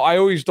 I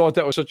always thought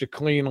that was such a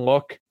clean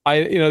look.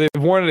 They've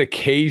worn it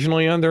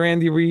occasionally under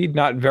Andy Reid,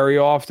 not very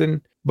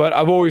often. But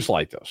I've always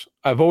liked those.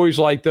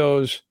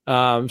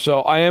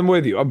 So I am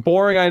with you. I'm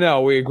boring, I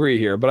know. We agree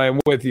here, but I'm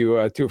with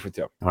you 2 for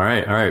 2. All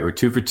right. We're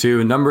 2 for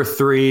 2. Number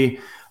 3,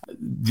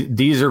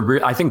 these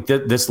are. I think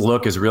that this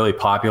look is really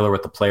popular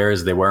with the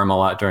players. They wear them a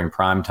lot during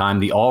prime time.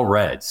 The all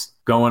reds,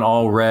 going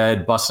all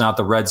red, busting out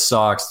the red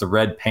socks, the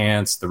red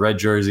pants, the red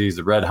jerseys,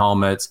 the red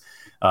helmets.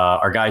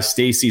 Our guy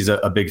Stacy's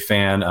a big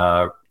fan.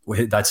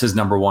 That's his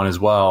number 1 as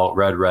well.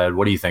 Red.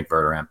 What do you think,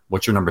 Verderam?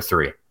 What's your number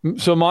 3?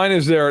 So mine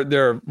is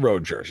their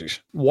road jerseys,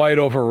 white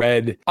over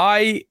red.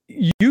 I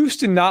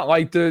used to not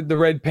like the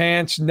red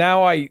pants.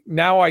 Now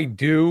I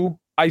do.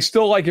 I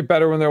still like it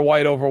better when they're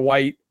white over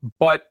white,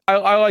 but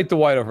I like the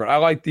white over it. I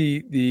like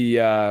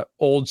the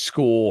old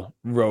school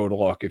road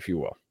look, if you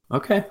will.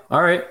 Okay.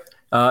 All right.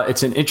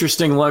 It's an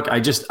interesting look.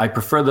 I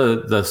prefer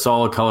the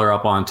solid color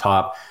up on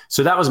top.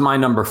 So that was my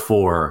number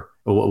 4.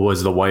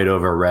 Was the white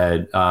over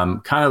red.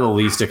 Kind of the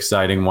least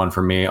exciting one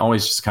for me.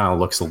 Always just kind of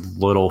looks a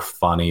little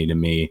funny to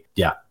me.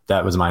 Yeah,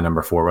 that was my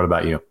number 4. What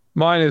about you?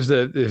 Mine is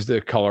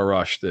the color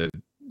rush, the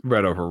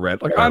red over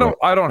red. Like I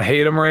don't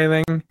hate them or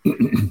anything.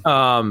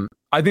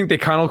 I think they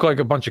kind of look like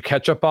a bunch of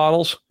ketchup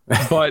bottles,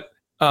 but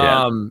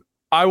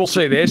I will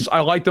say this: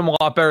 I like them a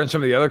lot better than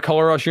some of the other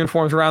color rush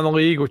uniforms around the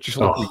league, which just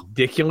look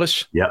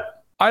ridiculous. Yeah.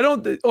 I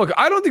don't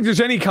think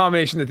there's any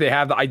combination that they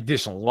have that I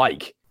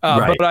dislike.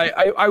 Right. But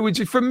I would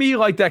say, for me,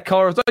 like that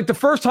color, like the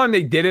first time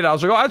they did it, I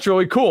was like, oh, that's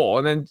really cool.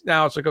 And then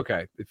now it's like,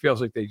 okay, it feels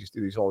like they just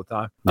do these all the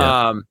time.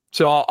 Yeah.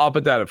 So I'll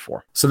put that at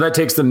 4. So that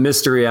takes the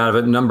mystery out of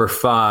it. Number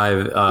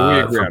 5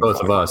 for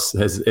both of us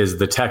is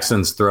the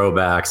Texans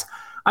throwbacks.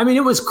 I mean,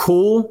 it was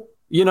cool.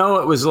 It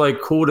was like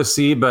cool to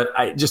see, but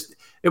it's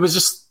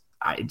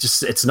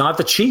not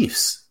the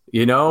Chiefs,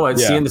 seeing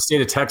the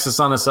state of Texas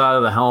on the side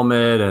of the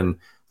helmet and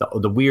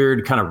the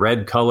weird kind of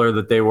red color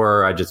that they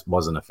were, I just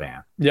wasn't a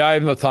fan. Yeah, I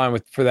have no time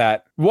for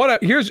that.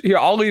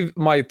 I'll leave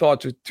my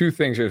thoughts with 2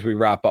 things here as we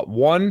wrap up.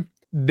 1,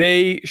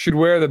 they should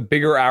wear the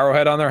bigger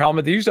arrowhead on their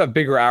helmet. They used to have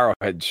bigger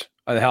arrowheads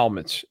on the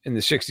helmets in the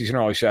 60s and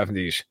early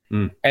 70s.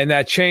 And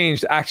that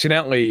changed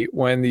accidentally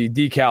when the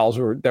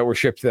decals that were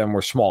shipped to them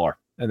were smaller,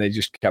 and they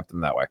just kept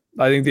them that way.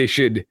 I think they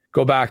should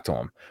go back to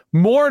them.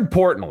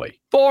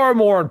 Far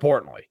more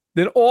importantly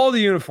than all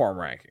the uniform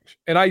rankings,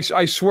 and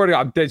I swear to God,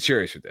 I'm dead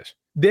serious with this.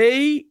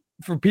 They,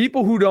 for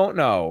people who don't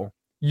know,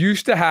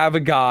 used to have a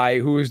guy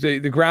who was the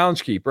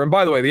groundskeeper. And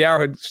by the way, the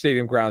Arrowhead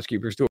Stadium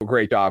groundskeepers do a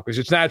great job because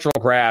it's natural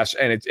grass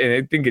and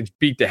I think it's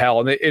beat to hell.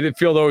 And the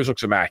field always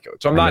looks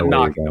immaculate. So I'm not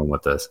knocking going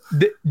with this.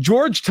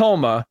 George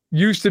Toma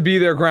used to be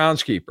their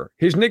groundskeeper.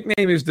 His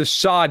nickname is the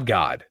Sod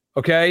God.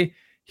 Okay.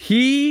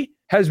 He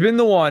has been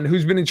the one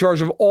who's been in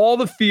charge of all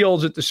the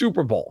fields at the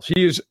Super Bowls.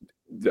 He is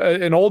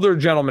an older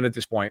gentleman at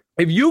this point.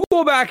 If you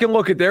go back and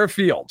look at their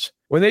fields,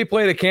 when they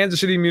played at Kansas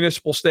City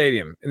Municipal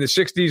Stadium in the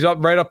 60s,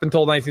 right up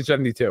until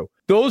 1972,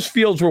 those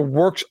fields were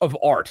works of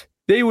art.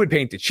 They would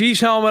paint the Chiefs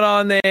helmet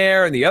on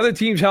there and the other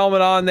team's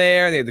helmet on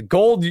there. And they had the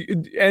gold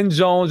end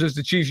zones as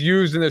the Chiefs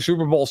used in their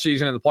Super Bowl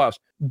season in the playoffs.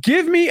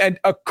 Give me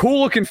a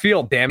cool-looking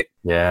field, damn it.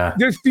 Yeah.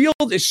 Their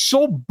field is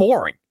so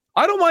boring.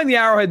 I don't mind the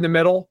arrowhead in the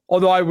middle,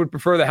 although I would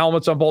prefer the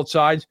helmets on both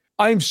sides.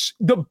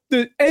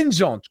 The end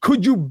zones.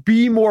 Could you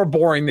be more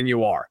boring than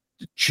you are?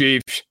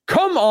 Chiefs,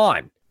 come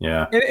on.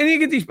 Yeah. And you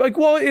get these, like,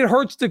 well, it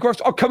hurts the grass.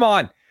 Oh, come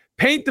on.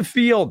 Paint the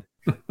field.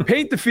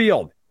 Paint the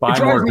field. Buy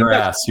more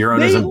grass. Your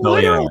owners and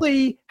billionaires. They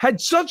literally had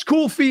such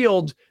cool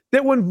fields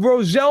that when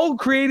Rozelle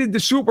created the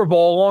Super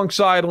Bowl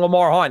alongside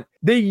Lamar Hunt,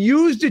 they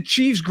used the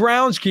Chiefs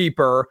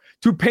groundskeeper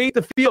to paint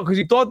the field because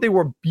he thought they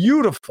were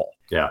beautiful.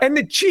 Yeah. And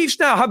the Chiefs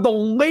now have the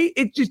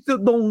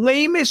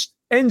lamest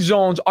end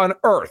zones on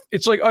earth.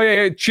 It's like, oh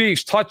yeah,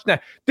 Chiefs, touchdown.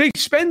 They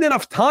spend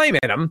enough time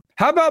in them.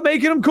 How about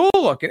making them cool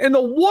looking? And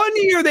the one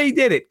year they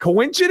did it,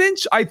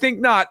 coincidence? I think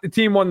not. The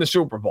team won the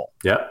Super Bowl.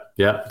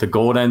 Yep. The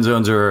gold end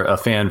zones are a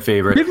fan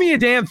favorite. Give me a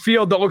damn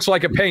field that looks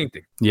like a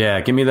painting. Yeah,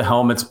 give me the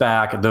helmets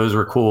back. Those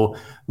were cool.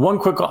 One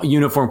quick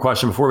uniform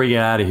question before we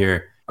get out of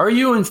here. Are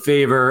you in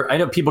favor? I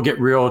know people get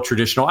real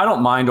traditional. I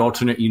don't mind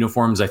alternate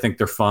uniforms. I think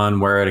they're fun.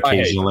 Wear it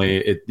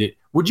occasionally.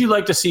 Would you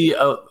like to see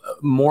a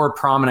more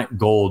prominent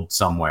gold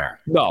somewhere?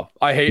 No,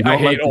 I hate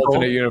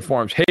alternate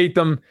uniforms. Hate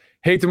them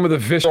with a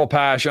visceral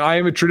passion. I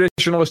am a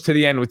traditionalist to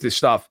the end with this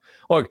stuff.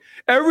 Look,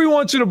 every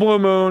once in a blue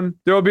moon,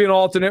 there will be an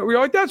alternate where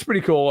you're like, that's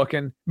pretty cool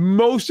looking.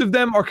 Most of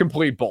them are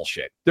complete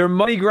bullshit. They're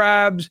money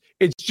grabs.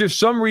 It's just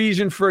some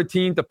reason for a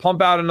team to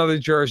pump out another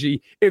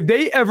jersey. If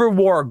they ever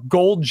wore a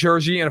gold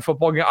jersey in a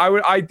football game,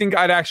 I think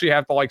I'd actually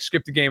have to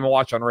skip the game and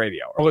watch on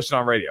radio or listen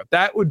on radio.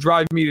 That would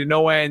drive me to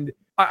no end.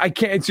 I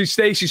can't see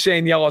Stacey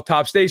saying yellow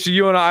top. Stacey,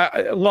 you and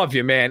I love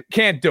you, man.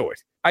 Can't do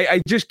it.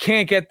 I just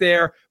can't get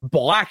there.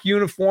 Black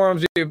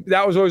uniforms,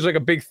 that was always a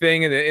big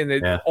thing in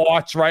the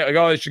aughts, right?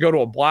 They should go to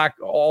a black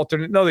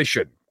alternate. No, they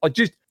shouldn't.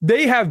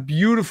 They have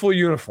beautiful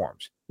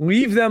uniforms.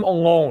 Leave them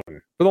alone.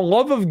 For the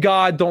love of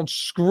God, don't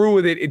screw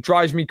with it. It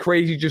drives me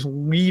crazy. Just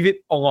leave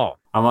it alone.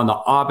 I'm on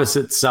the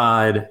opposite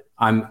side.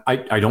 I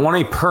don't want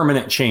any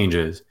permanent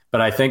changes,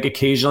 but I think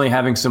occasionally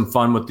having some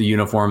fun with the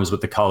uniforms, with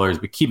the colors,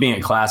 but keeping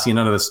it classy,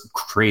 none of this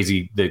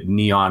crazy, the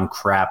neon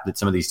crap that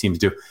some of these teams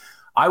do.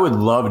 I would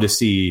love to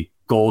see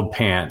gold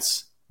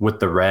pants with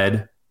the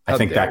red. I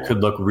think that could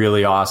look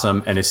really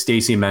awesome. And as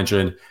Stacey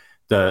mentioned,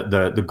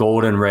 the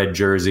gold and red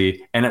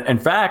jersey. And in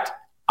fact,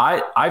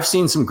 I've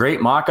seen some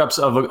great mock-ups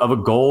of a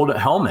gold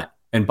helmet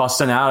and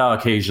busting out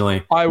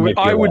occasionly. I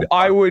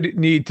would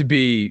need to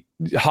be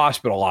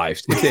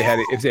hospitalized if they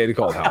had a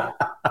gold helmet.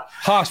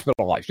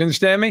 Hospitalized. You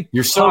understand me?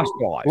 You're so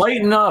hospitalized.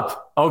 Lighten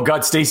up. Oh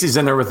God, Stacey's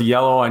in there with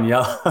yellow on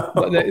yellow.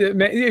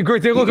 They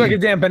look like a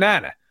damn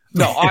banana.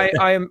 No,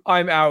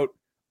 I'm out.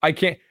 I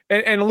can't.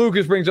 And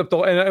Lucas brings up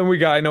I know we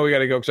got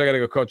to go because I got to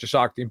go coach a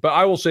soccer team. But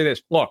I will say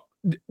this: look,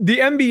 the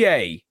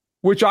NBA,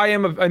 which I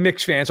am a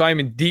Knicks fan, so I am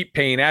in deep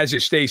pain, as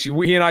is Stacey.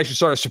 He and I should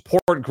start a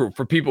support group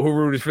for people who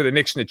rooted for the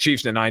Knicks and the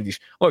Chiefs in the 90s.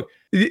 Look,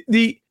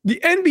 the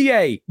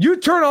NBA, you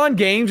turn on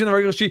games in the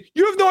regular season,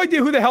 you have no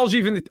idea who the hell's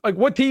even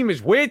what team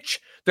is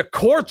which. The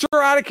courts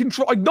are out of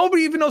control.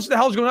 Nobody even knows what the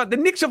hell's going on. The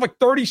Knicks have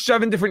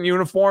 37 different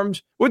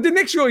uniforms. What the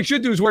Knicks really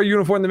should do is wear a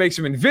uniform that makes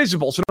them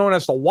invisible, so no one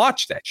has to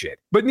watch that shit.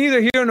 But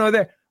neither here nor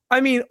there. I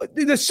mean,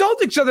 the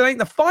Celtics the other night in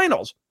the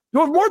finals, who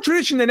have more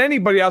tradition than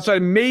anybody outside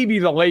of maybe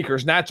the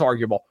Lakers, and that's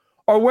arguable,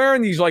 are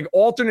wearing these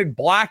alternate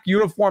black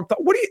uniform.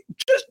 You're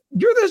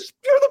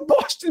the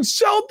Boston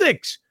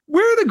Celtics.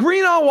 Wear the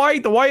green on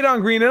white, the white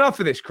on green. Enough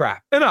of this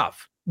crap.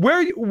 Enough.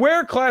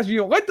 Wear class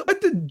let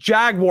the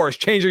Jaguars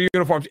change their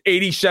uniforms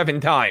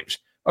 87 times.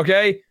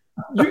 Okay?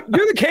 You're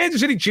the Kansas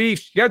City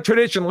Chiefs. You got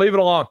tradition. Leave it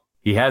alone.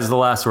 He has the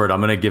last word.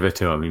 I'm going to give it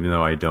to him, even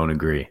though I don't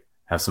agree.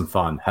 Have some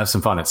fun. Have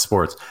some fun at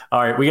sports.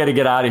 All right, we got to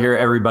get out of here,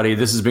 everybody.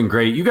 This has been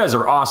great. You guys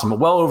are awesome.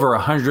 Well over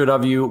 100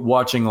 of you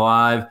watching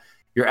live.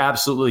 You're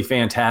absolutely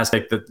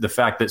fantastic. The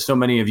fact that so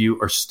many of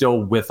you are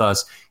still with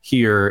us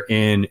here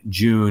in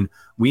June.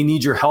 We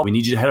need your help. We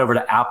need you to head over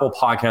to Apple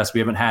Podcasts.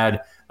 We haven't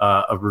had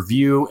a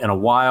review in a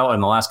while,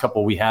 and the last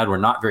couple we had were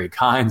not very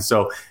kind.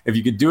 So if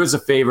you could do us a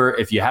favor,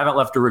 if you haven't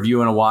left a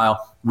review in a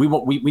while,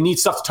 we need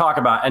stuff to talk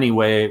about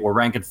anyway. We're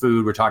ranking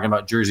food. We're talking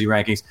about jersey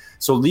rankings.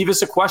 So leave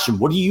us a question.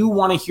 What do you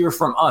want to hear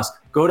from us?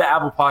 Go to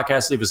Apple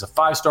Podcasts, leave us a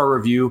 5-star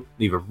review,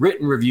 leave a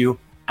written review,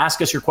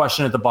 ask us your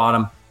question at the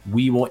bottom.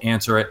 We will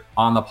answer it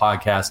on the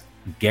podcast,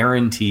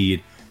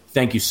 guaranteed.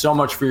 Thank you so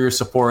much for your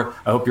support.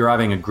 I hope you're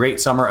having a great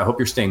summer. I hope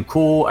you're staying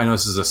cool. I know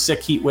this is a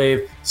sick heat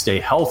wave. Stay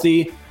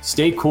healthy.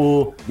 Stay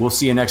cool. We'll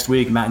see you next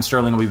week. Matt and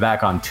Sterling will be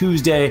back on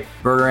Tuesday.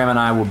 Bergeram and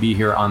I will be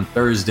here on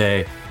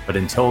Thursday. But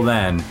until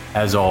then,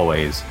 as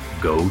always,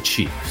 go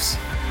Chiefs.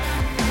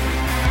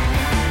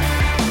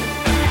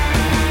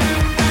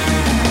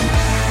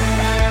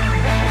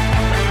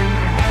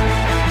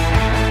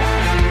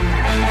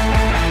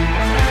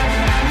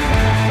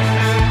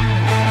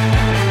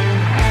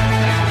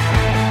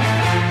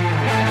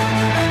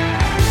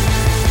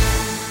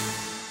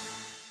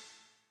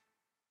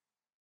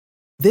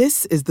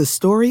 This is the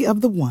story of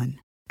the one.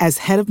 As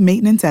head of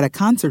maintenance at a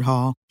concert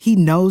hall, he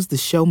knows the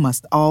show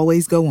must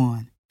always go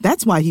on.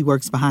 That's why he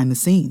works behind the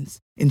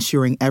scenes,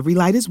 ensuring every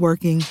light is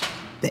working,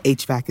 the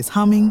HVAC is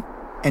humming,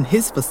 and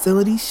his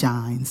facility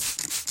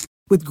shines.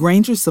 With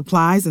Grainger's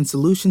supplies and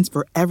solutions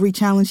for every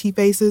challenge he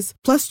faces,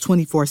 plus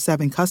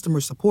 24/7 customer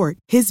support,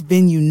 his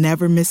venue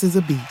never misses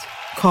a beat.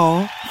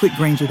 Call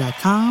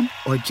quickgrainger.com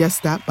or just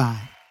stop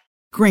by.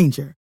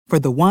 Grainger, for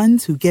the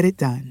ones who get it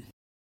done.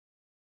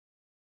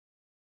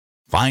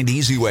 Find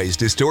easy ways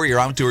to store your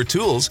outdoor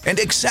tools and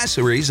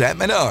accessories at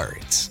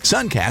Menards.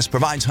 Suncast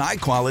provides high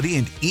quality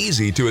and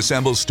easy to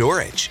assemble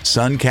storage.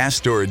 Suncast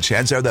storage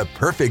sheds are the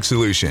perfect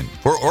solution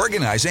for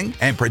organizing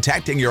and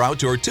protecting your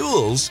outdoor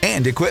tools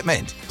and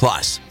equipment.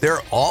 Plus, their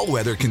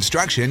all-weather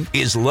construction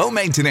is low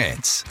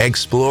maintenance.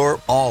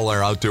 Explore all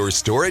our outdoor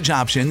storage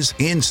options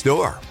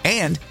in-store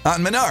and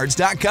on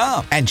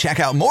Menards.com. And check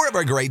out more of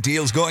our great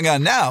deals going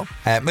on now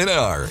at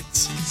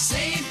Menards.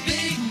 Save